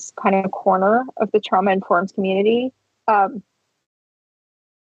community, this kind of corner of the trauma-informed community, bums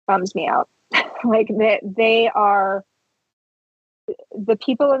me out. Like they are the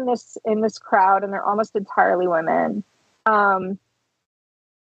people in this crowd, and they're almost entirely women, go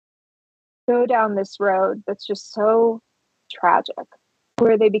down this road that's just so tragic,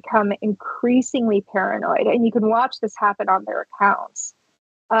 where they become increasingly paranoid. And you can watch this happen on their accounts.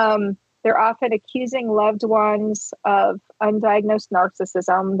 They're often accusing loved ones of undiagnosed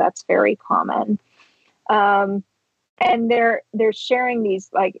narcissism. That's very common. And they're sharing these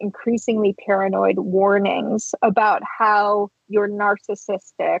like increasingly paranoid warnings about how your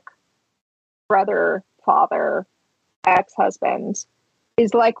narcissistic brother, father, ex-husband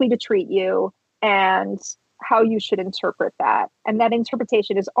is likely to treat you and how you should interpret that. And that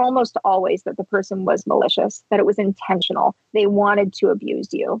interpretation is almost always that the person was malicious, that it was intentional. They wanted to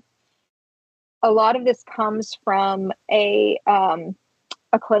abuse you. A lot of this comes from a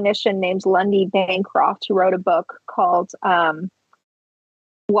clinician named Lundy Bancroft, who wrote a book called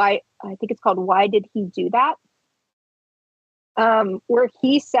Why Did He Do That? Where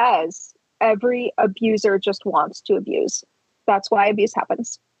he says every abuser just wants to abuse. That's why abuse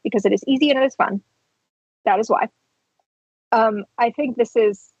happens, because it is easy and it is fun. That is why. I think this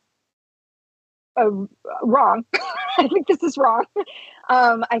is wrong. I think this is wrong.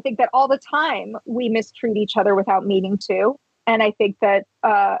 I think that all the time we mistreat each other without meaning to. And I think that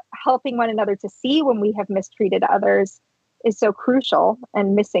helping one another to see when we have mistreated others is so crucial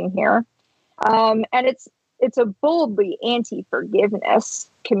and missing here. And it's a boldly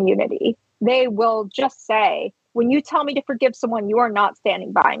anti-forgiveness community. They will just say, when you tell me to forgive someone, you are not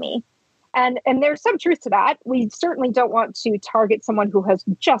standing by me. And there's some truth to that. We certainly don't want to target someone who has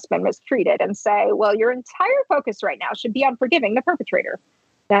just been mistreated and say, well, your entire focus right now should be on forgiving the perpetrator.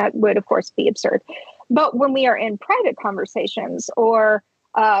 That would, of course, be absurd. But when we are in private conversations or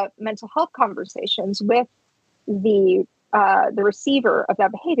mental health conversations with the receiver of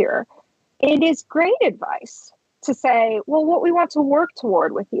that behavior, it is great advice to say, well, what we want to work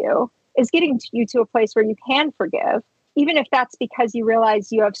toward with you is getting you to a place where you can forgive, even if that's because you realize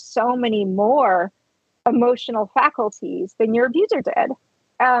you have so many more emotional faculties than your abuser did.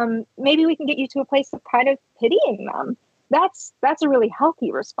 Maybe we can get you to a place of kind of pitying them. That's a really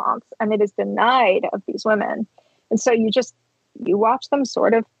healthy response, and it is denied of these women. And so you watch them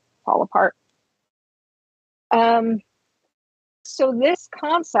sort of fall apart. So this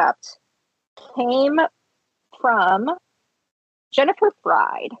concept came from Jennifer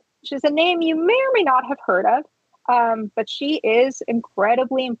Fried, which is a name you may or may not have heard of, but she is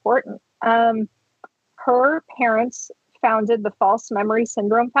incredibly important. Her parents founded the False Memory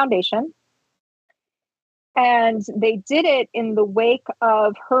Syndrome Foundation, and they did it in the wake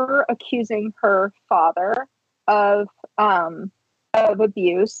of her accusing her father of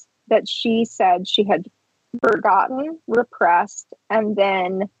abuse that she said she had forgotten, repressed, and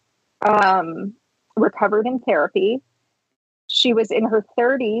then recovered in therapy. She was in her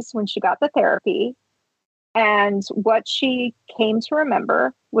 30s when she got the therapy. And what she came to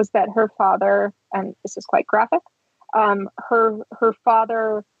remember was that her father, and this is quite graphic, her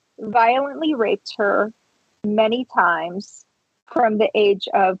father violently raped her many times from the age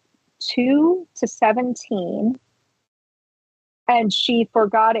of 2 to 17. And she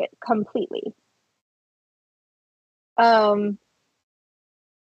forgot it completely.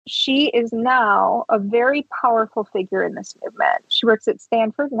 She is now a very powerful figure in this movement. She works at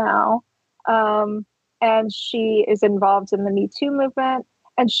Stanford now, and she is involved in the Me Too movement.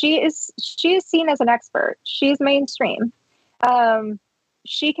 And she is seen as an expert. She's mainstream.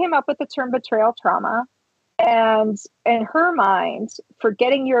 She came up with the term betrayal trauma, and in her mind,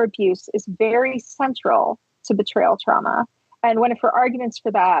 forgetting your abuse is very central to betrayal trauma. And one of her arguments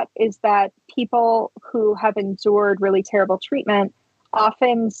for that is that people who have endured really terrible treatment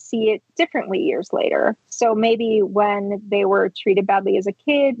often see it differently years later. So maybe when they were treated badly as a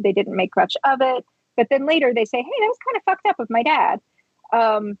kid, they didn't make much of it. But then later they say, hey, that was kind of fucked up with my dad.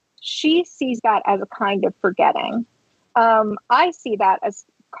 She sees that as a kind of forgetting. I see that as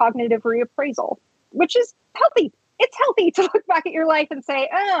cognitive reappraisal, which is healthy. It's healthy to look back at your life and say,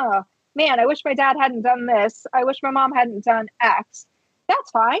 oh, man, I wish my dad hadn't done this. I wish my mom hadn't done X.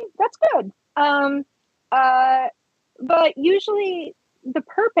 That's fine. That's good. But usually the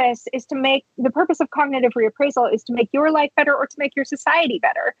purpose of cognitive reappraisal is to make your life better or to make your society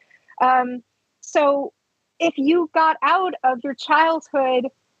better. So if you got out of your childhood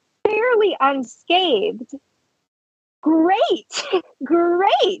fairly unscathed, great.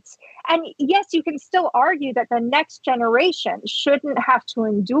 And yes, you can still argue that the next generation shouldn't have to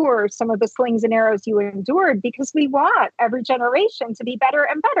endure some of the slings and arrows you endured, because we want every generation to be better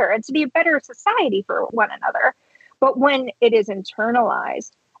and better and to be a better society for one another. But when it is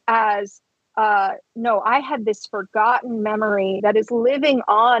internalized as no, I had this forgotten memory that is living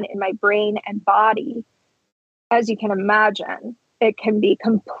on in my brain and body. As you can imagine, it can be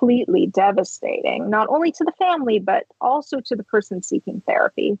completely devastating, not only to the family, but also to the person seeking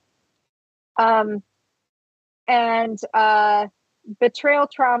therapy. Betrayal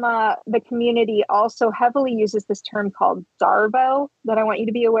trauma, the community also heavily uses this term called DARVO that I want you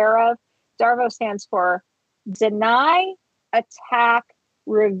to be aware of. DARVO stands for deny, attack,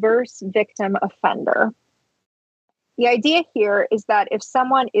 reverse victim offender. The idea here is that if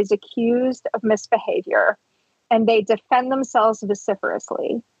someone is accused of misbehavior and they defend themselves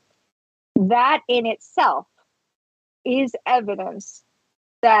vociferously, that in itself is evidence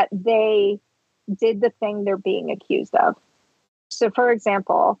that they did the thing they're being accused of. So, for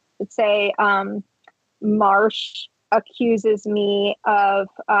example, let's say Marsh accuses me of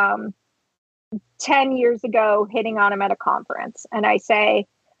 10 years ago hitting on him at a conference. And I say,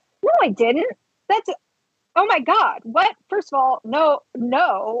 no, I didn't. Oh my God, what? First of all, no,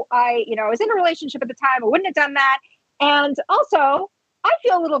 I was in a relationship at the time. I wouldn't have done that. And also, I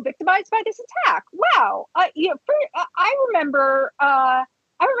feel a little victimized by this attack. Wow. I remember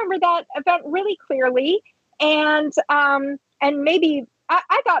that event really clearly. And maybe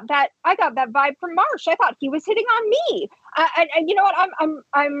I got that vibe from Marsh. I thought he was hitting on me. And you know what?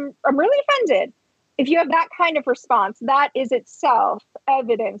 I'm really offended. If you have that kind of response, that is itself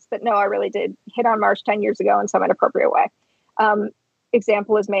evidence that no, I really did hit on Marsh 10 years ago in some inappropriate way.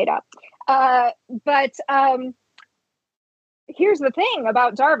 Example is made up. But here's the thing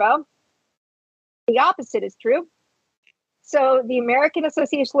about DARVO. The opposite is true. So the American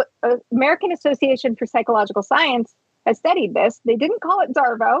Association for Psychological Science has studied this. They didn't call it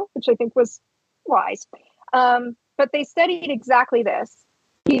DARVO, which I think was wise. But they studied exactly this.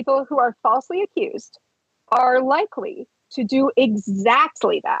 People who are falsely accused are likely to do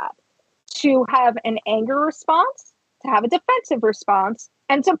exactly that, to have an anger response, to have a defensive response,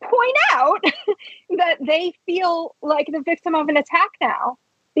 and to point out that they feel like the victim of an attack now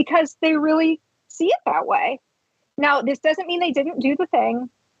because they really see it that way. Now, this doesn't mean they didn't do the thing,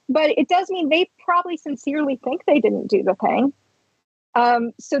 but it does mean they probably sincerely think they didn't do the thing.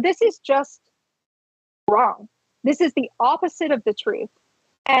 So this is just wrong. This is the opposite of the truth.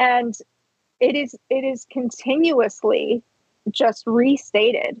 And it is continuously just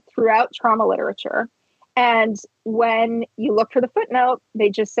restated throughout trauma literature. And when you look for the footnote, they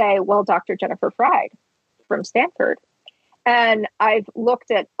just say, well, Dr. Jennifer Fried from Stanford. And I've looked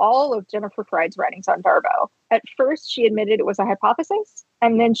at all of Jennifer Fried's writings on DARVO. At first, she admitted it was a hypothesis,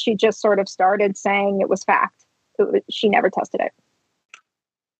 and then she just sort of started saying it was fact. She never tested it.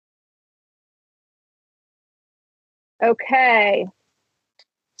 Okay.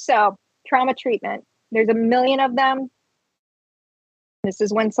 So, trauma treatment. There's a million of them. This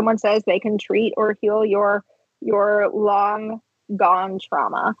is when someone says they can treat or heal your long gone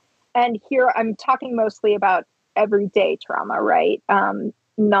trauma. And here I'm talking mostly about everyday trauma, right?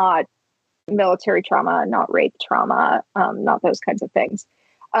 Not military trauma, not rape trauma, not those kinds of things.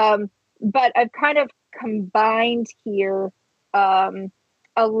 But I've kind of combined here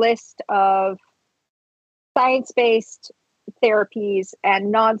a list of science-based therapies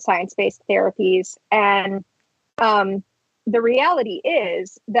and non-science-based therapies. And the reality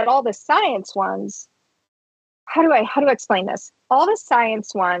is that all the science ones, how do I explain this? All the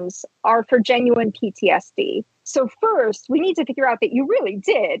science ones are for genuine PTSD. So first, we need to figure out that you really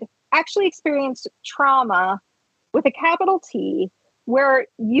did actually experience trauma with a capital T, where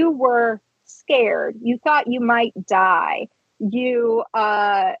you were scared. You thought you might die. Maybe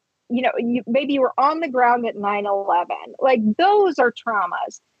you were on the ground at 9/11. Like, those are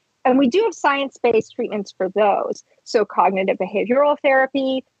traumas. And we do have science-based treatments for those. So cognitive behavioral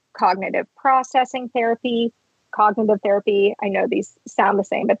therapy, cognitive processing therapy, cognitive therapy. I know these sound the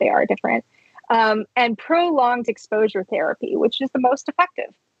same, but they are different. And prolonged exposure therapy, which is the most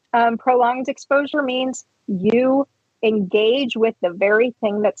effective. Prolonged exposure means you engage with the very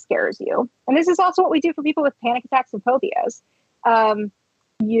thing that scares you. And this is also what we do for people with panic attacks and phobias.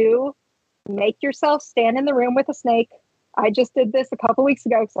 You make yourself stand in the room with a snake. I just did this a couple weeks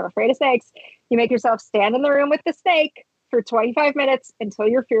ago because I'm afraid of snakes. You make yourself stand in the room with the snake for 25 minutes until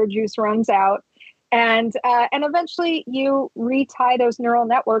your fear juice runs out. And eventually you retie those neural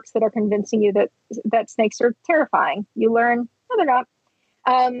networks that are convincing you that snakes are terrifying. You learn, no, they're not.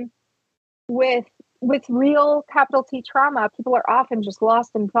 With real capital T trauma, people are often just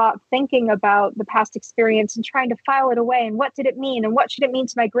lost in thought, thinking about the past experience and trying to file it away. And what did it mean? And what should it mean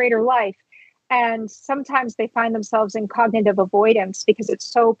to my greater life? And sometimes they find themselves in cognitive avoidance because it's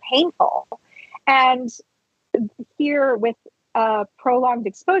so painful. And here with prolonged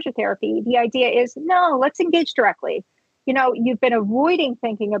exposure therapy, the idea is, no, let's engage directly. You've been avoiding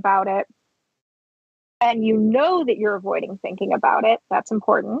thinking about it, and you know that you're avoiding thinking about it. That's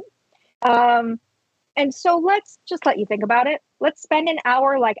important. And so let's just let you think about it. Let's spend an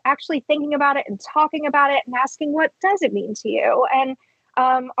hour like actually thinking about it and talking about it and asking, what does it mean to you? And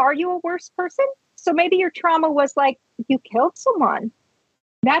are you a worse person? So maybe your trauma was like you killed someone.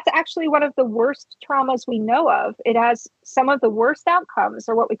 That's actually one of the worst traumas we know of. It has some of the worst outcomes,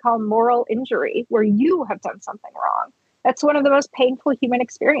 or what we call moral injury, where you have done something wrong. That's one of the most painful human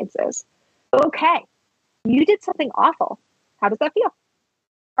experiences. Okay, you did something awful. How does that feel?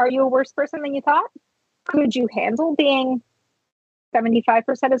 Are you a worse person than you thought? Could you handle being 75%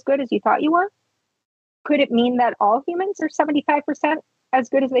 as good as you thought you were? Could it mean that all humans are 75% as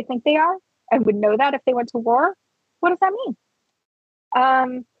good as they think they are and would know that if they went to war? What does that mean?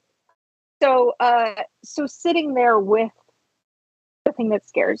 So sitting there with the thing that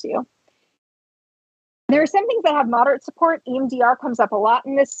scares you. There are some things that have moderate support. EMDR comes up a lot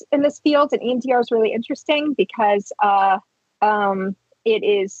in this field, and EMDR is really interesting because it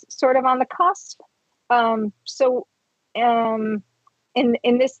is sort of on the cusp. In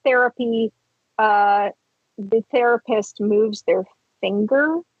this therapy, the therapist moves their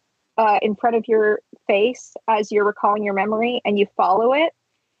finger in front of your face as you're recalling your memory, and you follow it.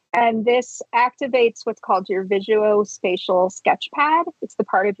 And this activates what's called your visuospatial sketchpad. It's the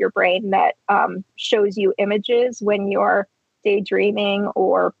part of your brain that shows you images when you're daydreaming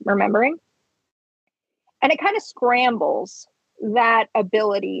or remembering. And it kind of scrambles that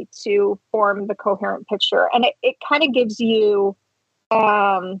ability to form the coherent picture. And it kind of gives you,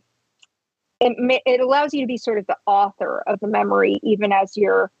 it allows you to be sort of the author of the memory, even as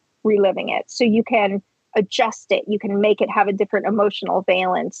you're reliving it. So you can adjust it. You can make it have a different emotional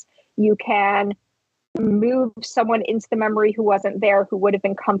valence. You can move someone into the memory who wasn't there, who would have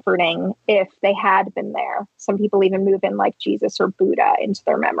been comforting if they had been there. Some people even move in like Jesus or Buddha into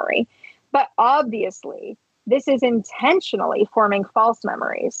their memory. But obviously, this is intentionally forming false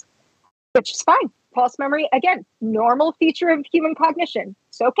memories, which is fine. False memory, again, normal feature of human cognition.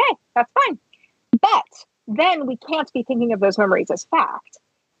 It's okay. That's fine. But then we can't be thinking of those memories as fact.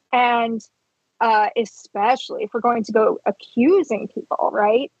 And especially if we're going to go accusing people,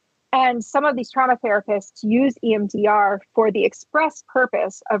 right? And some of these trauma therapists use EMDR for the express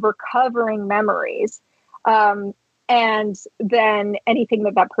purpose of recovering memories. And then anything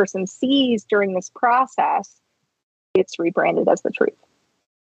that person sees during this process, it's rebranded as the truth.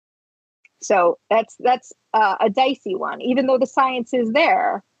 So that's a dicey one. Even though the science is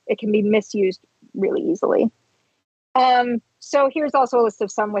there, it can be misused really easily. So here's also a list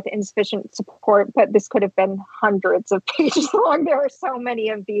of some with insufficient support, but this could have been hundreds of pages long. There are so many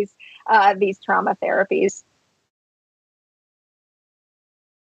of these trauma therapies.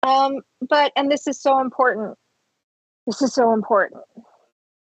 And this is so important. This is so important.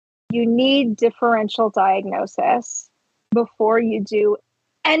 You need differential diagnosis before you do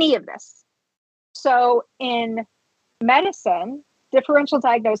any of this. So in medicine, differential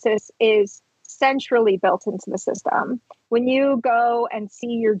diagnosis is centrally built into the system. When you go and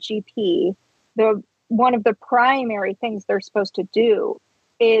see your GP, one of the primary things they're supposed to do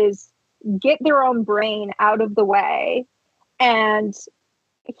is get their own brain out of the way and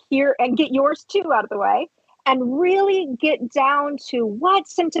get yours too out of the way, and really get down to what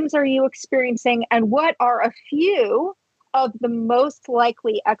symptoms are you experiencing and what are a few of the most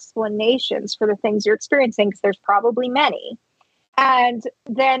likely explanations for the things you're experiencing, because there's probably many. And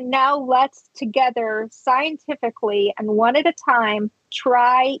then now let's together scientifically and one at a time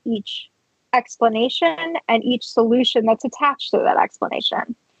try each explanation and each solution that's attached to that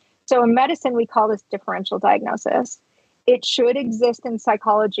explanation. So in medicine, we call this differential diagnosis. It should exist in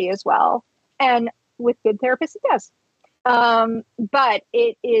psychology as well. And with good therapists, it does. But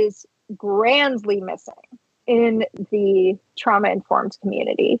it is grandly missing in the trauma-informed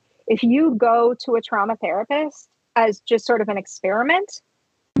community. If you go to a trauma therapist as just sort of an experiment,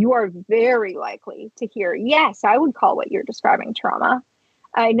 you are very likely to hear, yes, I would call what you're describing trauma.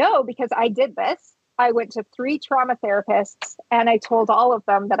 I know because I did this. I went to 3 trauma therapists and I told all of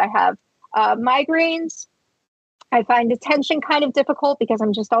them that I have migraines. I find attention kind of difficult because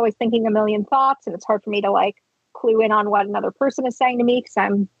I'm just always thinking a million thoughts, and it's hard for me to like clue in on what another person is saying to me because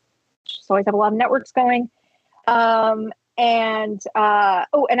I'm just always have a lot of networks going. And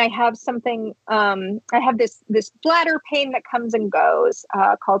I have something, I have this bladder pain that comes and goes,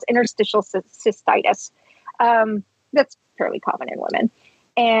 called interstitial cystitis. That's fairly common in women.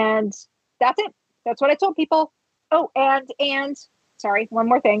 And that's it. That's what I told people. Oh, and sorry, one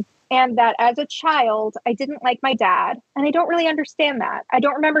more thing. and that as a child, I didn't like my dad. And I don't really understand that. I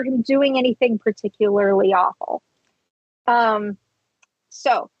don't remember him doing anything particularly awful.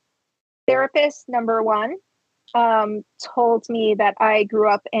 So therapist number one told me that I grew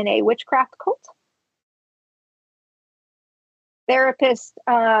up in a witchcraft cult. Therapist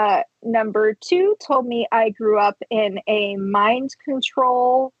number two told me I grew up in a mind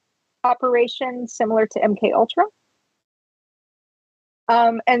control operation similar to MK Ultra.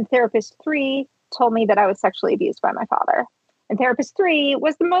 And therapist three told me that I was sexually abused by my father. And therapist three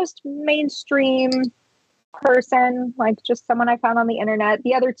was the most mainstream person, like just someone I found on the internet.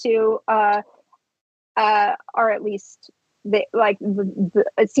 The other two are at least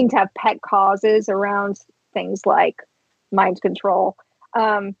it seemed to have pet causes around things like mind control.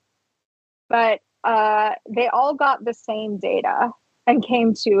 But they all got the same data and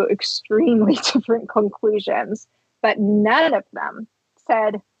came to extremely different conclusions, but none of them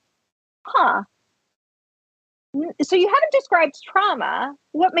said, so you haven't described trauma.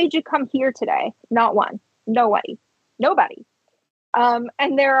 What made you come here today? Not one. Nobody. And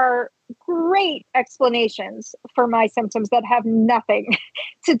there are great explanations for my symptoms that have nothing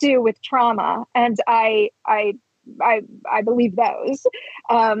to do with trauma. And I believe those.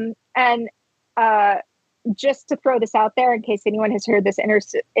 And just to throw this out there, in case anyone has heard this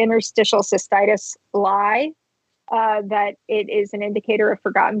interstitial cystitis lie, that it is an indicator of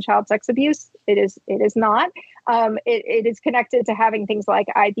forgotten child sex abuse. It is not. It is connected to having things like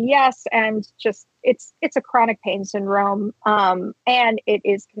IBS and just it's a chronic pain syndrome. And it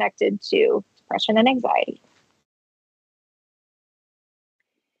is connected to depression and anxiety.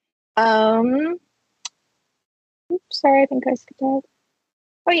 Oops, sorry, I think I skipped ahead.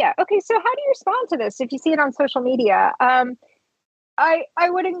 Oh yeah. Okay. So how do you respond to this if you see it on social media? I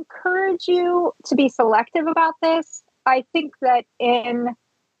would encourage you to be selective about this. I think that in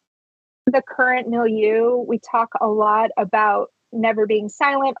the current milieu, we talk a lot about never being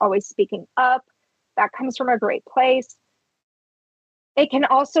silent, always speaking up. That comes from a great place. It can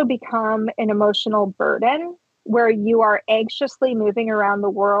also become an emotional burden where you are anxiously moving around the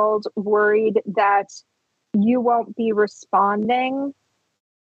world, worried that you won't be responding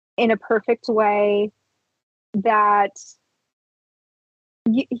in a perfect way, that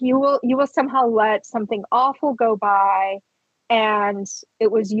you will somehow let something awful go by, and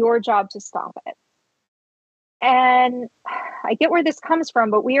it was your job to stop it. And I get where this comes from,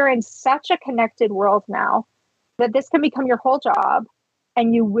 but we are in such a connected world now that this can become your whole job,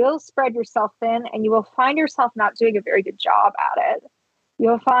 and you will spread yourself thin, and you will find yourself not doing a very good job at it.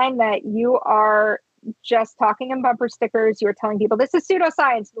 You'll find that you are just talking in bumper stickers. You're telling people this is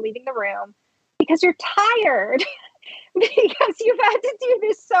pseudoscience and leaving the room because you're tired. Because you've had to do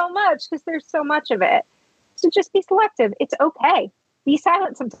this so much, because there's so much of it. So just be selective. It's okay. Be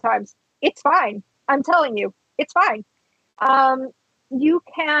silent sometimes. It's fine. I'm telling you, it's fine. You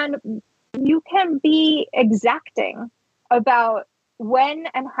can be exacting about when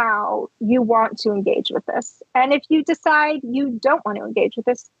and how you want to engage with this. And if you decide you don't want to engage with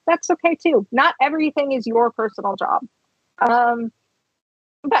this, that's okay too. Not everything is your personal job.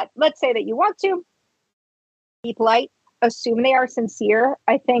 But let's say that you want to. Be polite, assume they are sincere.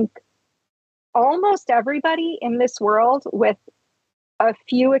 I think almost everybody in this world, with a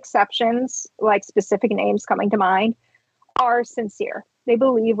few exceptions, like specific names coming to mind, are sincere. They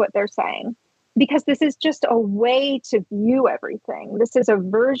believe what they're saying, because this is just a way to view everything. This is a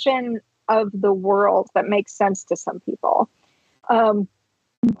version of the world that makes sense to some people. Don't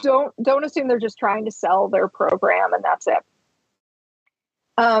assume they're just trying to sell their program and that's it.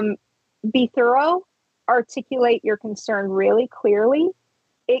 Be thorough. Articulate your concern really clearly.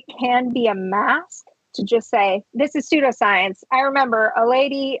 It can be a mask to just say, this is pseudoscience. I remember a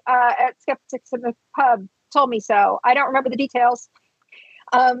lady at Skeptics in the Pub told me so. I don't remember the details.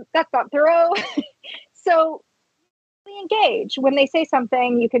 That's not thorough. So engage. When they say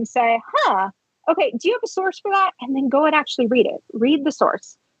something, you can say, okay, do you have a source for that? And then go and actually read it. Read the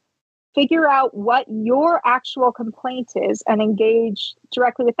source. Figure out what your actual complaint is and engage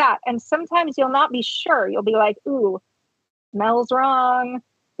directly with that. And sometimes you'll not be sure. You'll be like, ooh, smells wrong.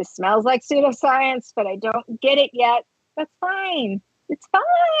 This smells like pseudoscience, but I don't get it yet. That's fine. It's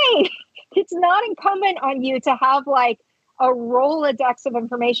fine. It's not incumbent on you to have like a Rolodex of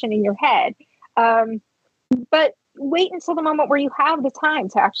information in your head. But wait until the moment where you have the time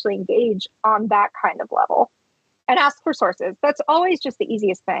to actually engage on that kind of level and ask for sources. That's always just the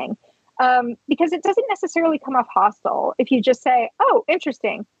easiest thing. Because it doesn't necessarily come off hostile if you just say, oh,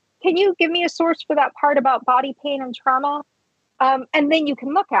 interesting. Can you give me a source for that part about body pain and trauma? And then you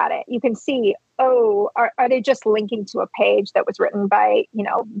can look at it. You can see, oh, are they just linking to a page that was written by,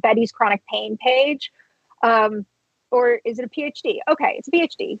 Betty's chronic pain page? Or is it a PhD? Okay, it's a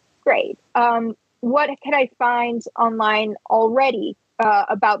PhD. Great. What can I find online already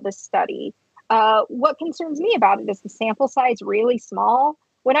about this study? What concerns me about it is the sample size really small.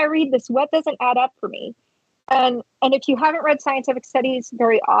 When I read this, what doesn't add up for me? And if you haven't read scientific studies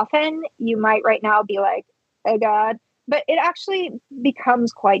very often, you might right now be like, oh God. But it actually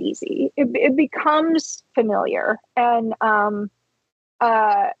becomes quite easy. It becomes familiar. And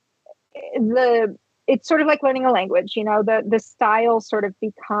it's sort of like learning a language, the style sort of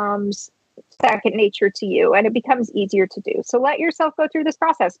becomes second nature to you, and it becomes easier to do. So let yourself go through this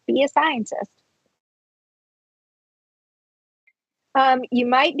process. Be a scientist. You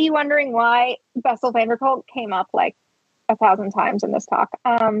might be wondering why Bessel van der Kolk came up like 1,000 times in this talk.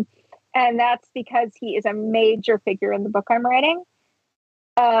 And that's because he is a major figure in the book I'm writing.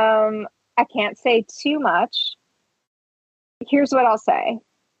 I can't say too much. Here's what I'll say.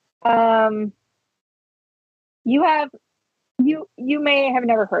 You may have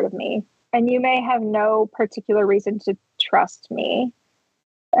never heard of me, and you may have no particular reason to trust me,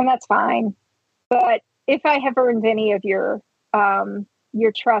 and that's fine. But if I have earned any of your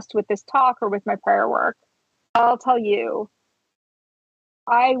trust with this talk or with my prior work, I'll tell you,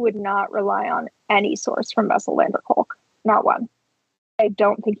 I would not rely on any source from Bessel van der Kolk, not one. I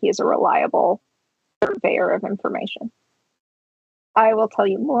don't think he is a reliable purveyor of information. I will tell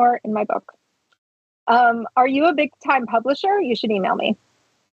you more in my book. Are you a big time publisher? You should email me.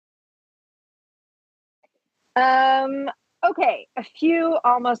 Okay, a few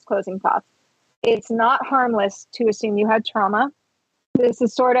almost closing thoughts. It's not harmless to assume you had trauma. This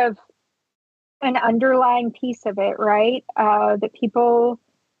is sort of an underlying piece of it, right? That people,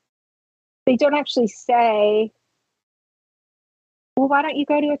 they don't actually say, well, why don't you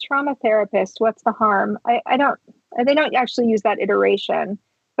go to a trauma therapist? What's the harm? They don't actually use that iteration,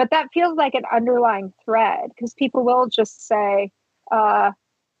 but that feels like an underlying thread, because people will just say, yeah,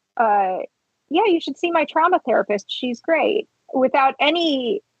 you should see my trauma therapist. She's great, without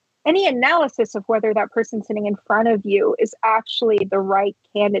any analysis of whether that person sitting in front of you is actually the right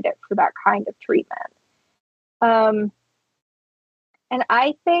candidate for that kind of treatment. And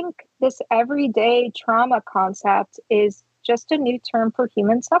I think this everyday trauma concept is just a new term for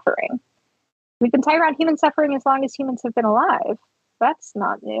human suffering. We've been tied around human suffering as long as humans have been alive. That's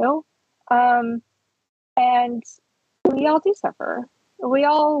not new. And we all do suffer. We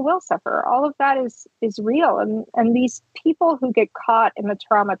all will suffer. All of that is real. And these people who get caught in the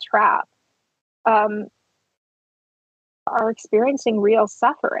trauma trap are experiencing real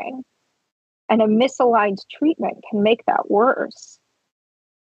suffering. And a misaligned treatment can make that worse.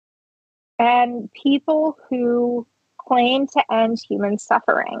 And people who claim to end human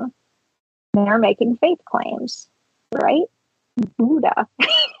suffering, they're making faith claims, right? Buddha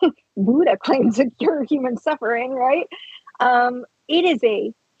claims to cure human suffering, right? It is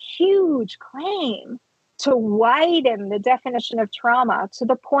a huge claim to widen the definition of trauma to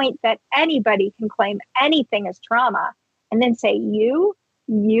the point that anybody can claim anything as trauma and then say, you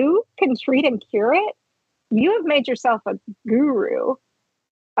can treat and cure it. You have made yourself a guru.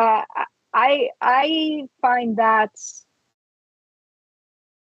 I find that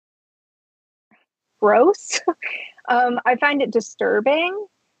gross. I find it disturbing.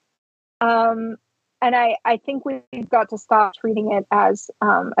 And I think we've got to stop treating it as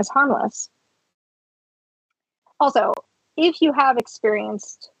harmless. Also, if you have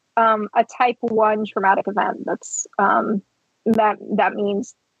experienced a type 1 traumatic event, that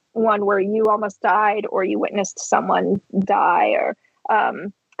means one where you almost died, or you witnessed someone die, or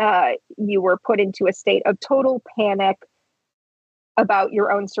you were put into a state of total panic about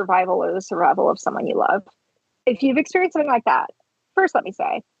your own survival or the survival of someone you love. If you've experienced something like that, first let me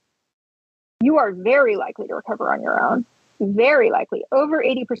say, you are very likely to recover on your own. Very likely. Over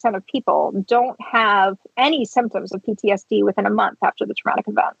 80% of people don't have any symptoms of PTSD within a month after the traumatic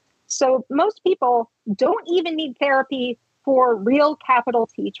event. So most people don't even need therapy for real capital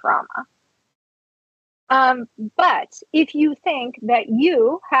T trauma. But if you think that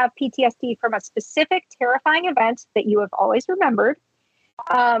you have PTSD from a specific terrifying event that you have always remembered,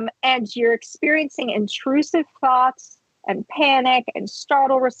 and you're experiencing intrusive thoughts and panic and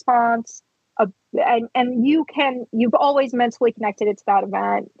startle response, and you've always mentally connected it to that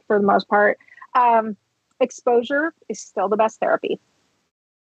event for the most part, exposure is still the best therapy.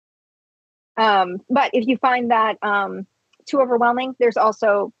 But if you find that too overwhelming, there's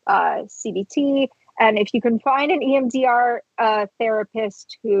also CBT. And if you can find an EMDR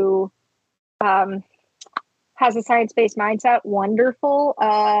therapist who has a science-based mindset, wonderful.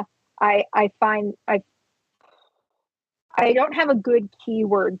 I find I don't have a good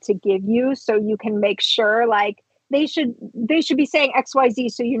keyword to give you, so you can make sure like they should be saying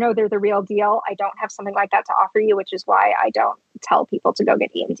XYZ so you know they're the real deal. I don't have something like that to offer you, which is why I don't tell people to go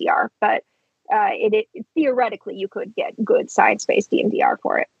get EMDR. But it theoretically you could get good science-based EMDR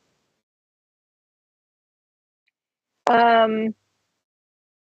for it. And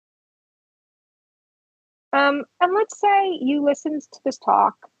let's say you listened to this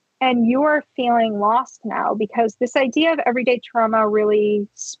talk and you are feeling lost now because this idea of everyday trauma really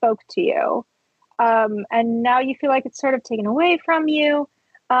spoke to you. And now you feel like it's sort of taken away from you.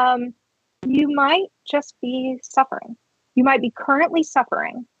 You might just be suffering. You might be currently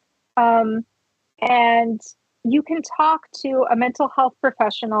suffering. And you can talk to a mental health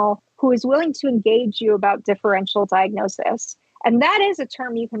professional who is willing to engage you about differential diagnosis. And that is a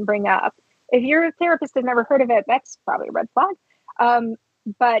term you can bring up. If your therapist has never heard of it, that's probably a red flag.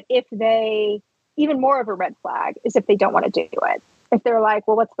 But even more of a red flag is if they don't want to do it. If they're like,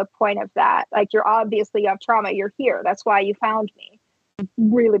 well, what's the point of that? Like, you have trauma. You're here. That's why you found me.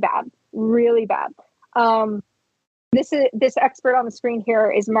 Really bad. Really bad. This expert on the screen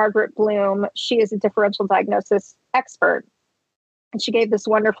here is Margaret Bloom. She is a differential diagnosis expert. And she gave this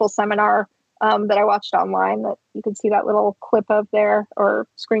wonderful seminar that I watched online that you can see that little clip of there or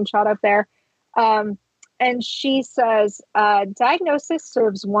screenshot of there. And she says, diagnosis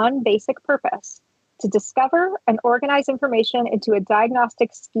serves one basic purpose: to discover and organize information into a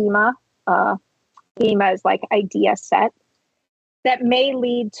diagnostic schema. Schema is like idea set that may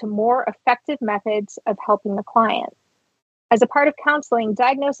lead to more effective methods of helping the client. As a part of counseling,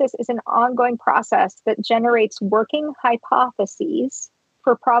 diagnosis is an ongoing process that generates working hypotheses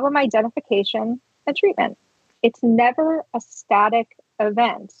for problem identification and treatment. It's never a static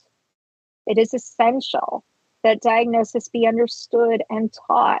event. It is essential that diagnosis be understood and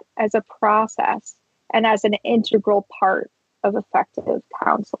taught as a process and as an integral part of effective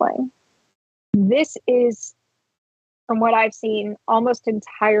counseling. This is, from what I've seen, almost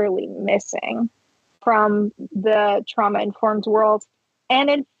entirely missing from the trauma-informed world. And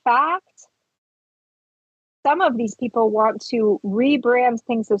in fact, some of these people want to rebrand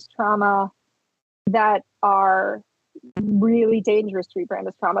things as trauma that are really dangerous to rebrand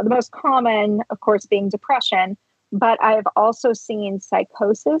as trauma. The most common, of course, being depression, but I have also seen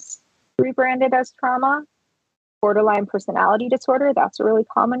psychosis rebranded as trauma, borderline personality disorder. That's a really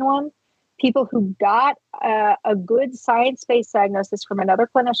common one. People who got a good science-based diagnosis from another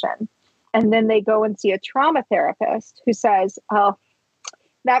clinician, and then they go and see a trauma therapist who says, oh,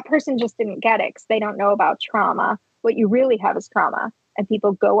 that person just didn't get it because they don't know about trauma. What you really have is trauma. And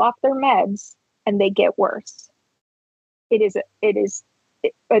people go off their meds and they get worse. It is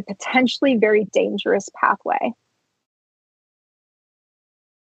a potentially very dangerous pathway.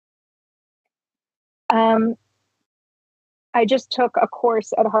 I just took a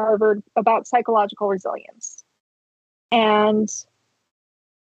course at Harvard about psychological resilience. And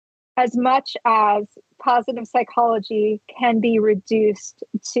as much as positive psychology can be reduced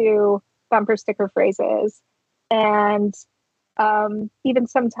to bumper sticker phrases and even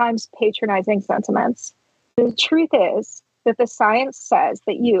sometimes patronizing sentiments, the truth is that the science says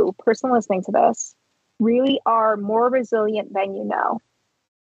that you, person listening to this, really are more resilient than you know.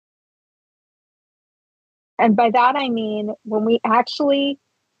 And by that, I mean, when we actually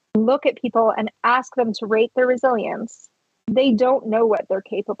look at people and ask them to rate their resilience, they don't know what they're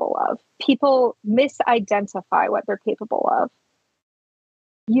capable of. People misidentify what they're capable of.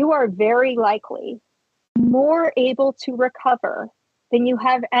 You are very likely more able to recover than you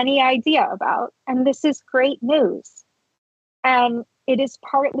have any idea about. And this is great news. And it is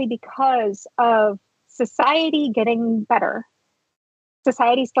partly because of society getting better.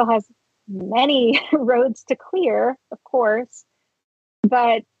 Society still has many roads to clear, of course,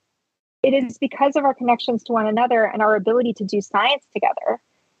 but it is because of our connections to one another and our ability to do science together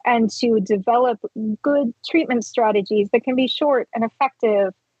and to develop good treatment strategies that can be short and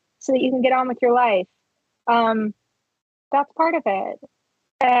effective so that you can get on with your life. That's part of it.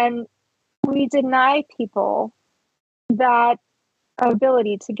 And we deny people that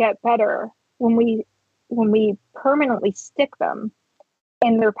ability to get better when we permanently stick them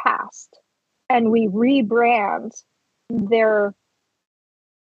in their past and we rebrand their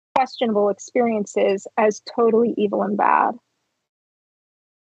questionable experiences as totally evil and bad.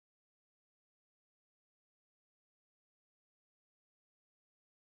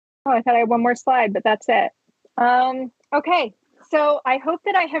 Oh, I thought I had one more slide, but that's it. Okay, so I hope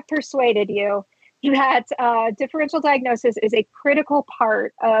that I have persuaded you that differential diagnosis is a critical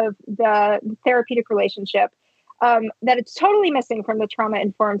part of the therapeutic relationship. that it's totally missing from the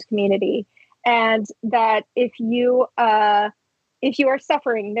trauma-informed community, and that if you are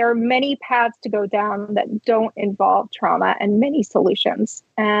suffering, there are many paths to go down that don't involve trauma and many solutions.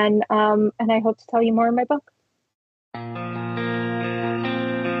 And I hope to tell you more in my book.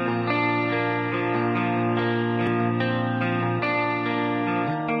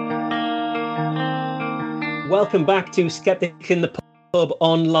 Welcome back to Skeptic in the Pub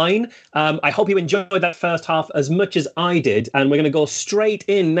online. I hope you enjoyed that first half as much as I did, and we're going to go straight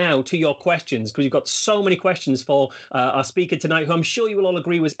in now to your questions, because you've got so many questions for our speaker tonight, who I'm sure you will all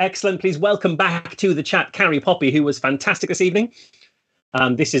agree was excellent. Please welcome back to the chat Carrie Poppy, who was fantastic this evening.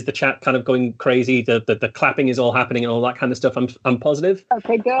 This is the chat kind of going crazy. The clapping is all happening and all that kind of stuff. I'm positive.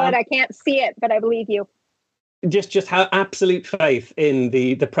 Okay, good. I can't see it, but I believe you. Just have absolute faith in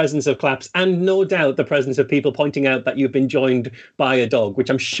the presence of claps, and no doubt the presence of people pointing out that you've been joined by a dog, which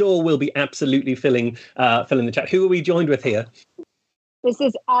I'm sure will be absolutely filling the chat. Who are we joined with here? This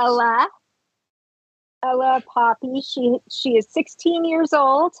is Ella Poppy. She is 16 years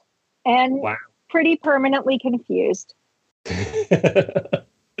old and pretty permanently confused.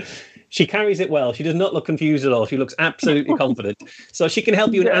 She carries it well. She does not look confused at all. She looks absolutely confident. So she can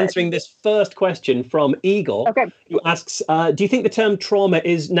help you in answering this first question from Igor, who asks, do you think the term trauma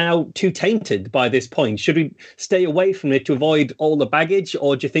is now too tainted by this point? Should we stay away from it to avoid all the baggage,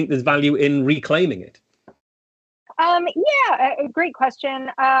 or do you think there's value in reclaiming it? Yeah, a great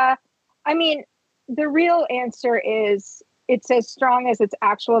question. I mean, the real answer is it's as strong as its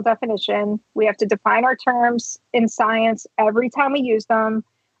actual definition. We have to define our terms in science every time we use them.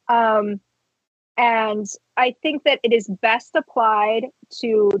 And I think that it is best applied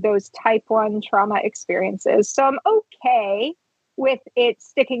to those type 1 trauma experiences. So I'm okay with it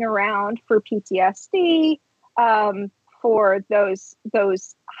sticking around for PTSD, for those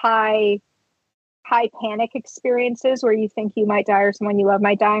high panic experiences where you think you might die or someone you love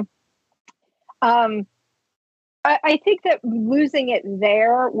might die. I think that losing it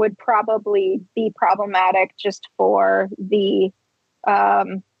there would probably be problematic just for the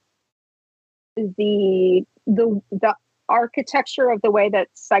architecture of the way that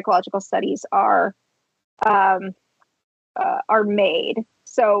psychological studies are made.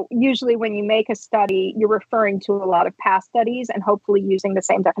 So usually when you make a study, you're referring to a lot of past studies and hopefully using the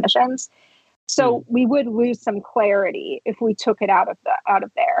same definitions. So we would lose some clarity if we took it out of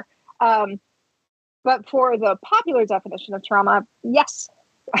there. But for the popular definition of trauma, yes,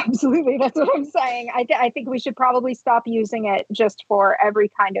 absolutely. That's what I'm saying. I think we should probably stop using it just for every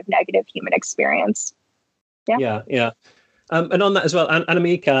kind of negative human experience. Yeah. And on that as well,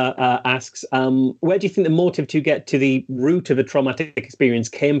 Anamika asks, where do you think the motive to get to the root of a traumatic experience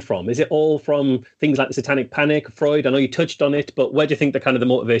came from? Is it all from things like the satanic panic, Freud? I know you touched on it, but where do you think the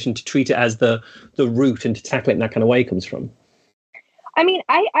motivation to treat it as the root and to tackle it in that kind of way comes from? I mean,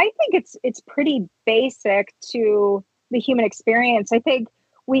 I think it's pretty basic to the human experience. I think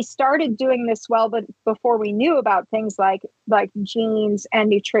we started doing this but before we knew about things like genes and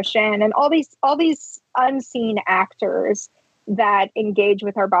nutrition and all these unseen actors that engage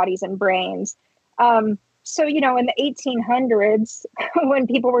with our bodies and brains. So, in the 1800s, when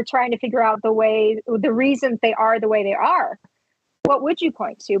people were trying to figure out the reasons they are the way they are, what would you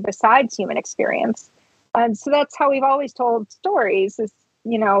point to besides human experience? And so that's how we've always told stories is,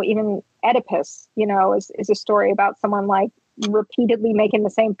 even Oedipus, is a story about someone like repeatedly making the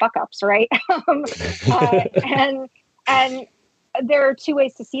same fuck ups, right? And there are two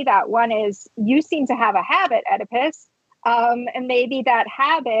ways to see that. One is you seem to have a habit, Oedipus, and maybe that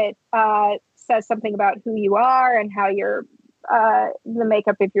habit says something about who you are and how the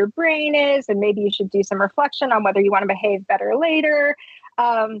makeup of your brain is, and maybe you should do some reflection on whether you want to behave better later.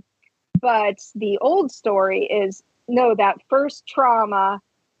 But the old story is, no, that first trauma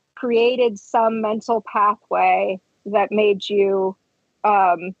created some mental pathway that made you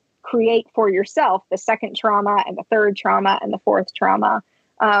create for yourself the second trauma and the third trauma and the fourth trauma.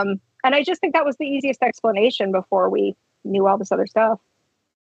 And I just think that was the easiest explanation before we knew all this other stuff.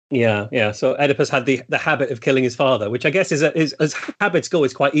 Yeah. So Oedipus had the habit of killing his father, which I guess is as habits go,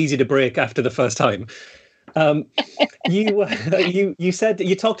 is quite easy to break after the first time. You said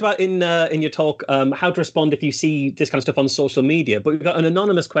you talked about in your talk how to respond if you see this kind of stuff on social media, but we've got an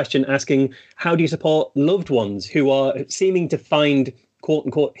anonymous question asking, how do you support loved ones who are seeming to find quote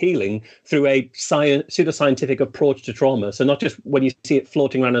unquote healing through a pseudoscientific approach to trauma? So not just when you see it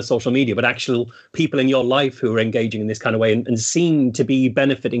floating around on social media, but actual people in your life who are engaging in this kind of way and seem to be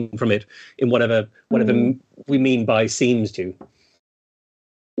benefiting from it in whatever we mean by seems to.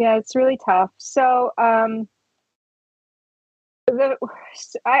 Yeah, it's really tough. So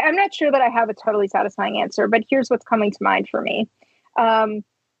I'm not sure that I have a totally satisfying answer, but here's what's coming to mind for me.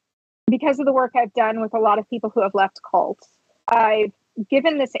 Because of the work I've done with a lot of people who have left cults, I've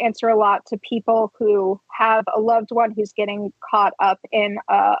given this answer a lot to people who have a loved one who's getting caught up in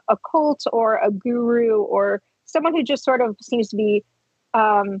a cult or a guru or someone who just sort of seems to be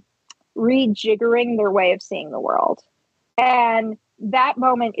rejiggering their way of seeing the world. And that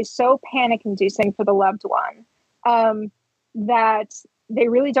moment is so panic-inducing for the loved one that they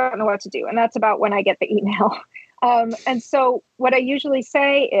really don't know what to do. And that's about when I get the email. And so what I usually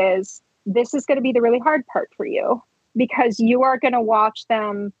say is, this is going to be the really hard part for you, because you are going to watch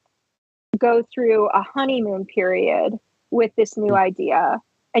them go through a honeymoon period with this new idea,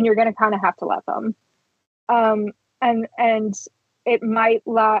 and you're going to kind of have to let them. And it might,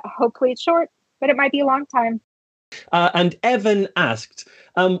 hopefully it's short, but it might be a long time. And Evan asked,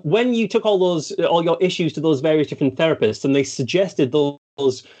 when you took all your issues to those various different therapists, and they suggested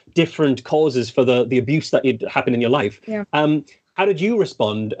those different causes for the abuse that had happened in your life, how did you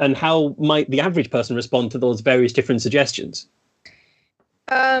respond, and how might the average person respond to those various different suggestions?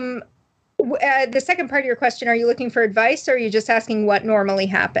 The second part of your question, are you looking for advice, or are you just asking what normally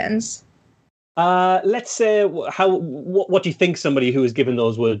happens? Let's say what do you think somebody who was given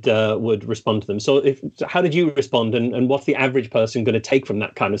those would respond to them? So how did you respond, and what's the average person going to take from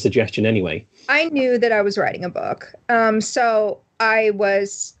that kind of suggestion anyway? I knew that I was writing a book. So I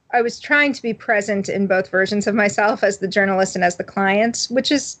was trying to be present in both versions of myself, as the journalist and as the client,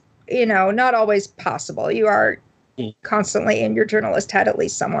 which is, not always possible. You are constantly in your journalist head, at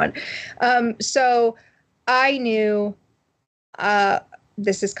least somewhat. So I knew,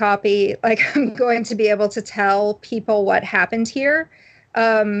 this is copy. Like, I'm going to be able to tell people what happened here.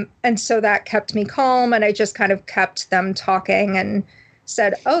 And so that kept me calm. And I just kind of kept them talking and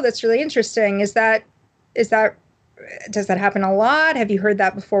said, oh, that's really interesting. Does that happen a lot? Have you heard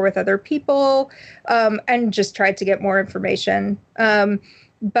that before with other people? And just tried to get more information.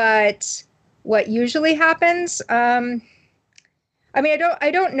 But what usually happens, I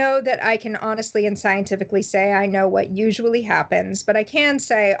don't know that I can honestly and scientifically say I know what usually happens, but I can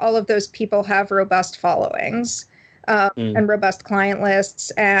say all of those people have robust followings and robust client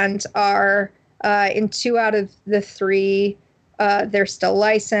lists, and are in 2 out of the 3, they're still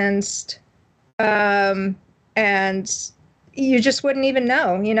licensed. And you just wouldn't even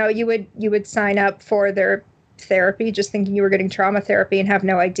know. You would sign up for their therapy just thinking you were getting trauma therapy and have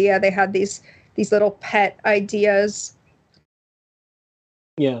no idea they had these little pet ideas.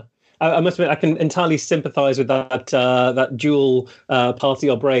 Yeah, I must admit, I can entirely sympathise with that dual part of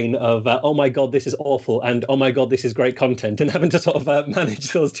your brain of, oh my God, this is awful, and oh my God, this is great content, and having to sort of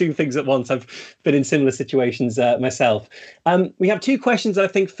manage those two things at once. I've been in similar situations myself. We have 2 questions that I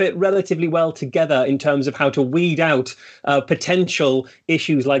think fit relatively well together in terms of how to weed out potential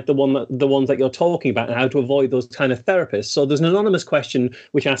issues like the ones that you're talking about, and how to avoid those kind of therapists. So there's an anonymous question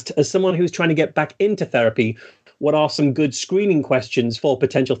which asked, as someone who's trying to get back into therapy, what are some good screening questions for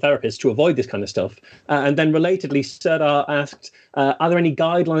potential therapists to avoid this kind of stuff? And then relatedly, Serdar asked, are there any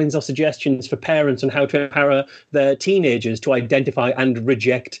guidelines or suggestions for parents on how to empower their teenagers to identify and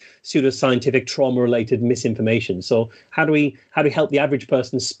reject pseudoscientific trauma-related misinformation? So how do we help the average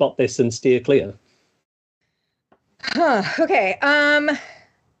person spot this and steer clear? Okay.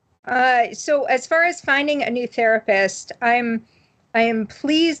 So as far as finding a new therapist, I am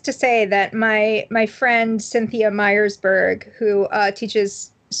pleased to say that my friend Cynthia Myersberg, who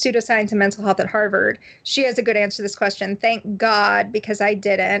teaches pseudoscience and mental health at Harvard, she has a good answer to this question. Thank God, because I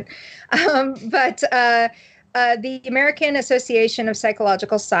didn't. But the American Association of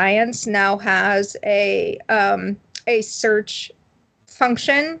Psychological Science now has a search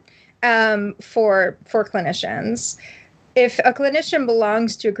function for clinicians. If a clinician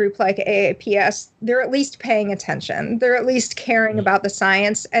belongs to a group like AAPS, they're at least paying attention. They're at least caring about the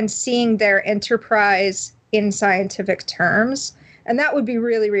science and seeing their enterprise in scientific terms. And that would be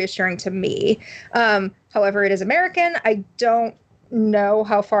really reassuring to me. However, it is American. I don't know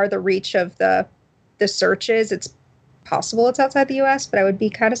how far the reach of the search is. It's possible it's outside the US, but I would be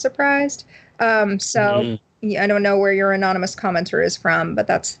kind of surprised. I don't know where your anonymous commenter is from, but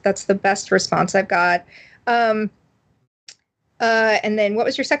that's the best response I've got. And then what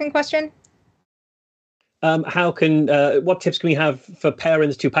was your second question? What tips can we have for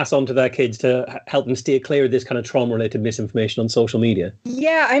parents to pass on to their kids to help them steer clear of this kind of trauma-related misinformation on social media?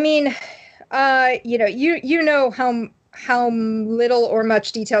 Yeah, I mean, you know how little or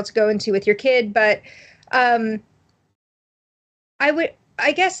much detail to go into with your kid, but I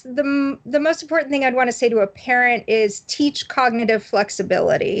guess the most important thing I'd want to say to a parent is teach cognitive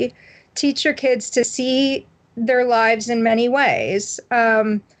flexibility. Teach your kids to see their lives in many ways.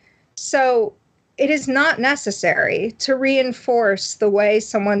 So it is not necessary to reinforce the way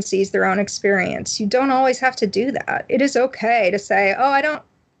someone sees their own experience. You don't always have to do that. It is okay to say, oh, I don't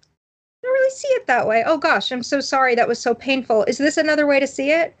really see it that way. Oh gosh, I'm so sorry. That was so painful. Is this another way to see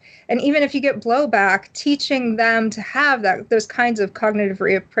it? And even if you get blowback, teaching them to have those kinds of cognitive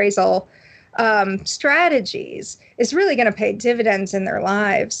reappraisal strategies is really going to pay dividends in their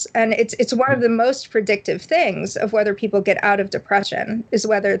lives. And it's one of the most predictive things of whether people get out of depression is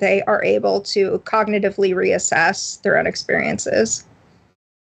whether they are able to cognitively reassess their own experiences.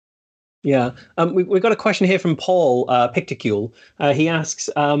 Yeah. We've got a question here from Paul Picticule. He asks,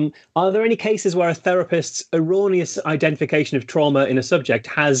 are there any cases where a therapist's erroneous identification of trauma in a subject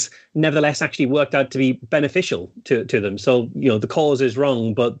has nevertheless actually worked out to be beneficial to them? So, the cause is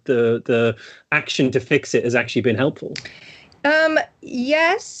wrong, but the action to fix it has actually been helpful.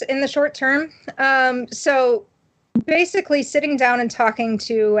 Yes, in the short term. So basically sitting down and talking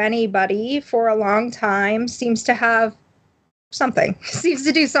to anybody for a long time seems to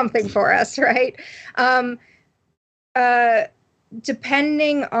do something for us, right?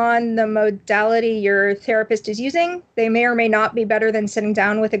 Depending on the modality your therapist is using, they may or may not be better than sitting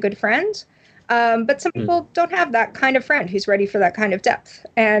down with a good friend. But some people don't have that kind of friend who's ready for that kind of depth.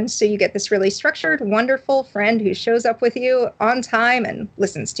 And so you get this really structured, wonderful friend who shows up with you on time and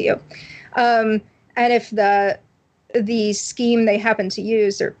listens to you. And if the scheme they happen to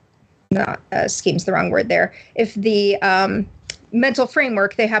use, or not scheme's the wrong word there, if the mental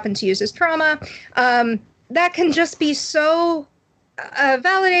framework they happen to use is trauma, that can just be so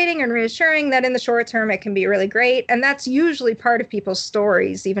validating and reassuring that in the short term it can be really great. And that's usually part of people's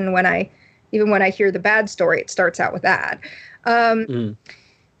stories. Even when I hear the bad story, it starts out with that.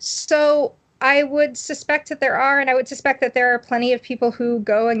 So I would suspect that there are plenty of people who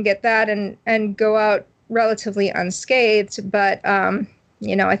go and get that and go out relatively unscathed. But I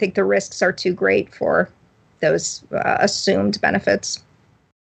think the risks are too great for those assumed benefits.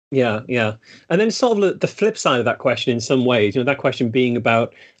 Yeah. And then sort of the flip side of that question in some ways, that question being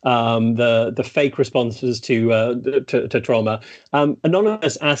about the fake responses to trauma.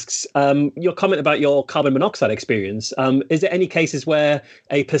 Anonymous asks, your comment about your carbon monoxide experience, is there any cases where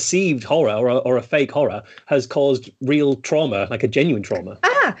a perceived horror or a fake horror has caused real trauma, like a genuine trauma?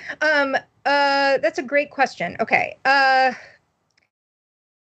 That's a great question. Okay.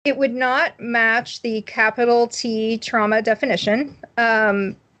 It would not match the capital T trauma definition,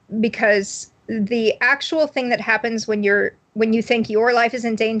 because the actual thing that happens when you think your life is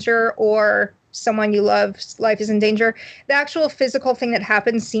in danger or someone you love's life is in danger, the actual physical thing that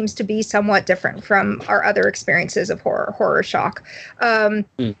happens seems to be somewhat different from our other experiences of horror shock.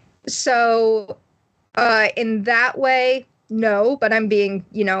 So in that way, no, but I'm being,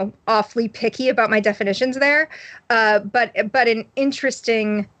 awfully picky about my definitions there. But an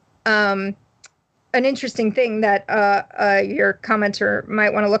interesting thing that your commenter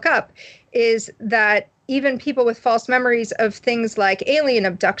might want to look up is that even people with false memories of things like alien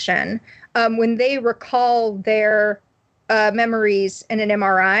abduction, when they recall their memories in an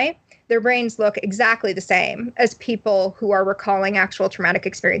MRI, their brains look exactly the same as people who are recalling actual traumatic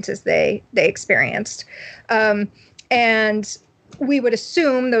experiences they experienced. And we would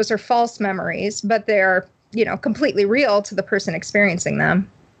assume those are false memories, but they're, completely real to the person experiencing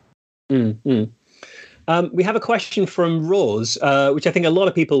them. We have a question from Rose, which I think a lot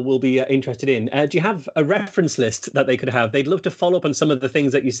of people will be interested in. Do you have a reference list that they could have? They'd love to follow up on some of the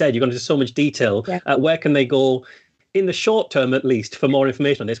things that you said. You've gone into so much detail. Yeah. Where can they go, in the short term at least, for more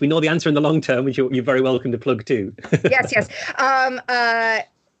information on this? We know the answer in the long term, which you're very welcome to plug too. Yes.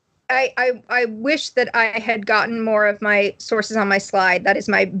 I wish that I had gotten more of my sources on my slide. That is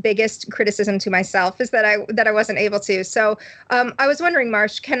my biggest criticism to myself, is that I wasn't able to. So I was wondering,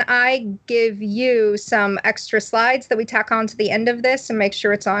 Marsh, can I give you some extra slides that we tack on to the end of this and make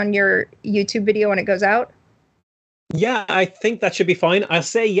sure it's on your YouTube video when it goes out? Yeah, I think that should be fine. I'll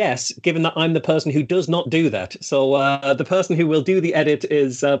say yes, given that I'm the person who does not do that. So the person who will do the edit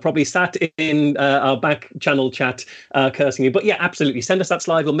is probably sat in our back channel chat cursing you. But yeah, absolutely. Send us that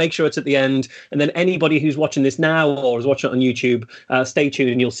slide. We'll make sure it's at the end. And then anybody who's watching this now or is watching it on YouTube, stay tuned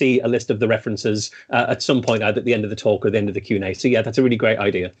and you'll see a list of the references at some point, either at the end of the talk or the end of the Q&A. So yeah, that's a really great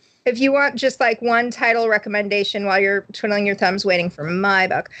idea. If you want just like one title recommendation while you're twiddling your thumbs waiting for my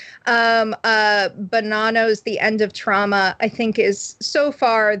book, Bonanno's The End of Trauma, I think, is so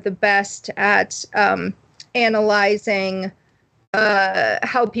far the best at analyzing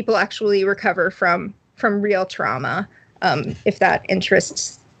how people actually recover from real trauma, if that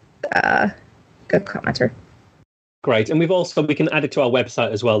interests the commenter. Great, and we can add it to our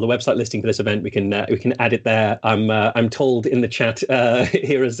website as well. The website listing for this event, we can add it there. I'm told in the chat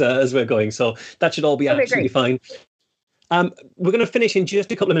here as we're going, so that should all be absolutely fine. We're going to finish in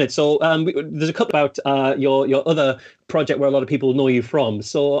just a couple of minutes. So there's a couple about your other project where a lot of people know you from.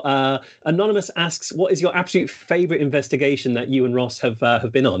 So Anonymous asks, what is your absolute favorite investigation that you and Ross have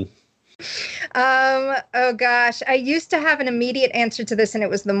been on? Oh gosh, I used to have an immediate answer to this, and it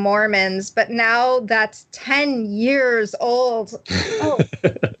was the Mormons, but now that's 10 years old. Oh,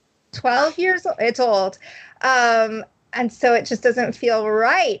 12 years old. It's old. And so it just doesn't feel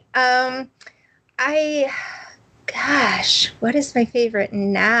right. Gosh, what is my favorite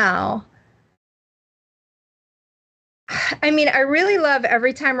now? I mean, I really love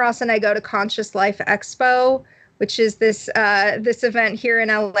every time Ross and I go to Conscious Life Expo, which is this event here in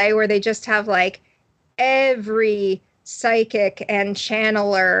LA where they just have like every psychic and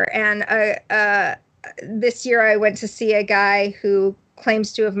channeler. And this year I went to see a guy who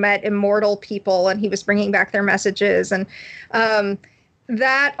claims to have met immortal people, and he was bringing back their messages. And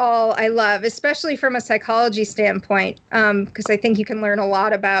that all I love, especially from a psychology standpoint, because I think you can learn a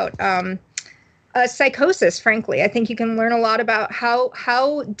lot about psychosis, frankly. I think you can learn a lot about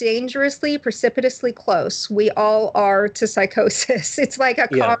how dangerously, precipitously close we all are to psychosis. It's like a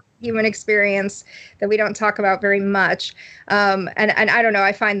common human experience that we don't talk about very much. And I don't know,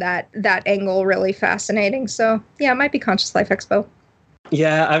 I find that angle really fascinating. So yeah, it might be Conscious Life Expo.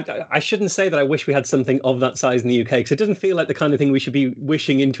 Yeah, I shouldn't say that I wish we had something of that size in the UK, because it doesn't feel like the kind of thing we should be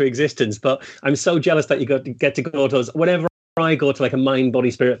wishing into existence. But I'm so jealous that you get to go to those. Whenever I go to like a Mind, Body,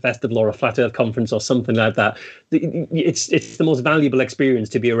 Spirit festival or a Flat Earth conference or something like that, it's the most valuable experience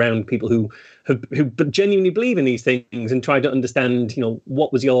to be around people who genuinely believe in these things and try to understand,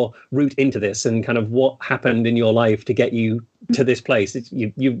 what was your route into this and kind of what happened in your life to get you to this place.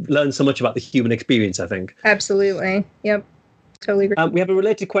 You learn so much about the human experience, I think. Absolutely. Yep. Totally agree. We have a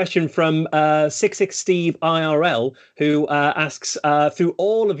related question from 66 Steve IRL, who asks, through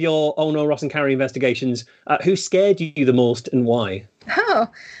all of your Ono, Ross and Carrie investigations, who scared you the most and why?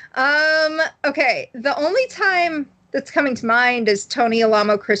 Okay. The only time that's coming to mind is Tony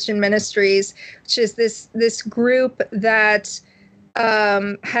Alamo Christian Ministries, which is this group that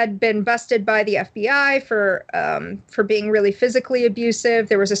had been busted by the FBI for being really physically abusive.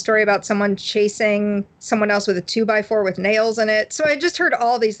 There was a story about someone chasing someone else with a 2x4 with nails in it. So I just heard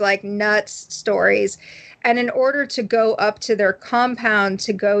all these like nuts stories. And in order to go up to their compound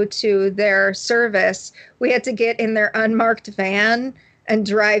to go to their service, we had to get in their unmarked van and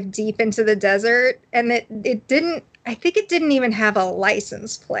drive deep into the desert. And I think it didn't even have a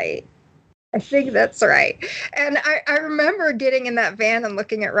license plate. I think that's right. And I remember getting in that van and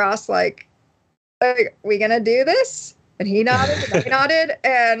looking at Ross like, are we going to do this? And he nodded and I nodded.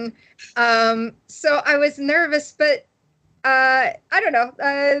 And so I was nervous, but I don't know.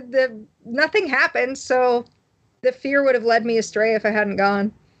 Nothing happened. So the fear would have led me astray if I hadn't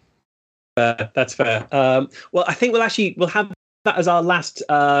gone. That's fair. Well, I think we'll have that as our last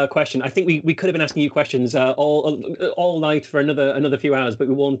question. I think we could have been asking you questions all night for another few hours, but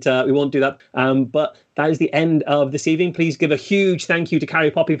we won't do that. But that is the end of this evening. Please give a huge thank you to Carrie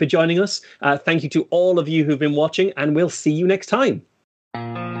Poppy for joining us. Thank you to all of you who've been watching, and we'll see you next time.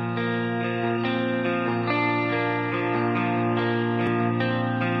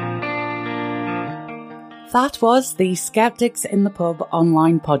 That was the Skeptics in the Pub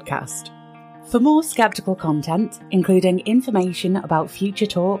online podcast. For more skeptical content, including information about future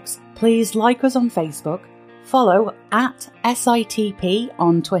talks, please like us on Facebook, follow @SITP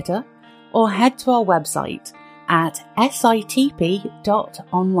on Twitter, or head to our website at sitp.online,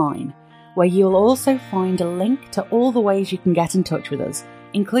 where you'll also find a link to all the ways you can get in touch with us,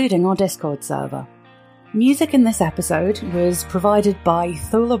 including our Discord server. Music in this episode was provided by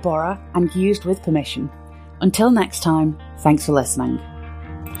Thula Bora and used with permission. Until next time, thanks for listening.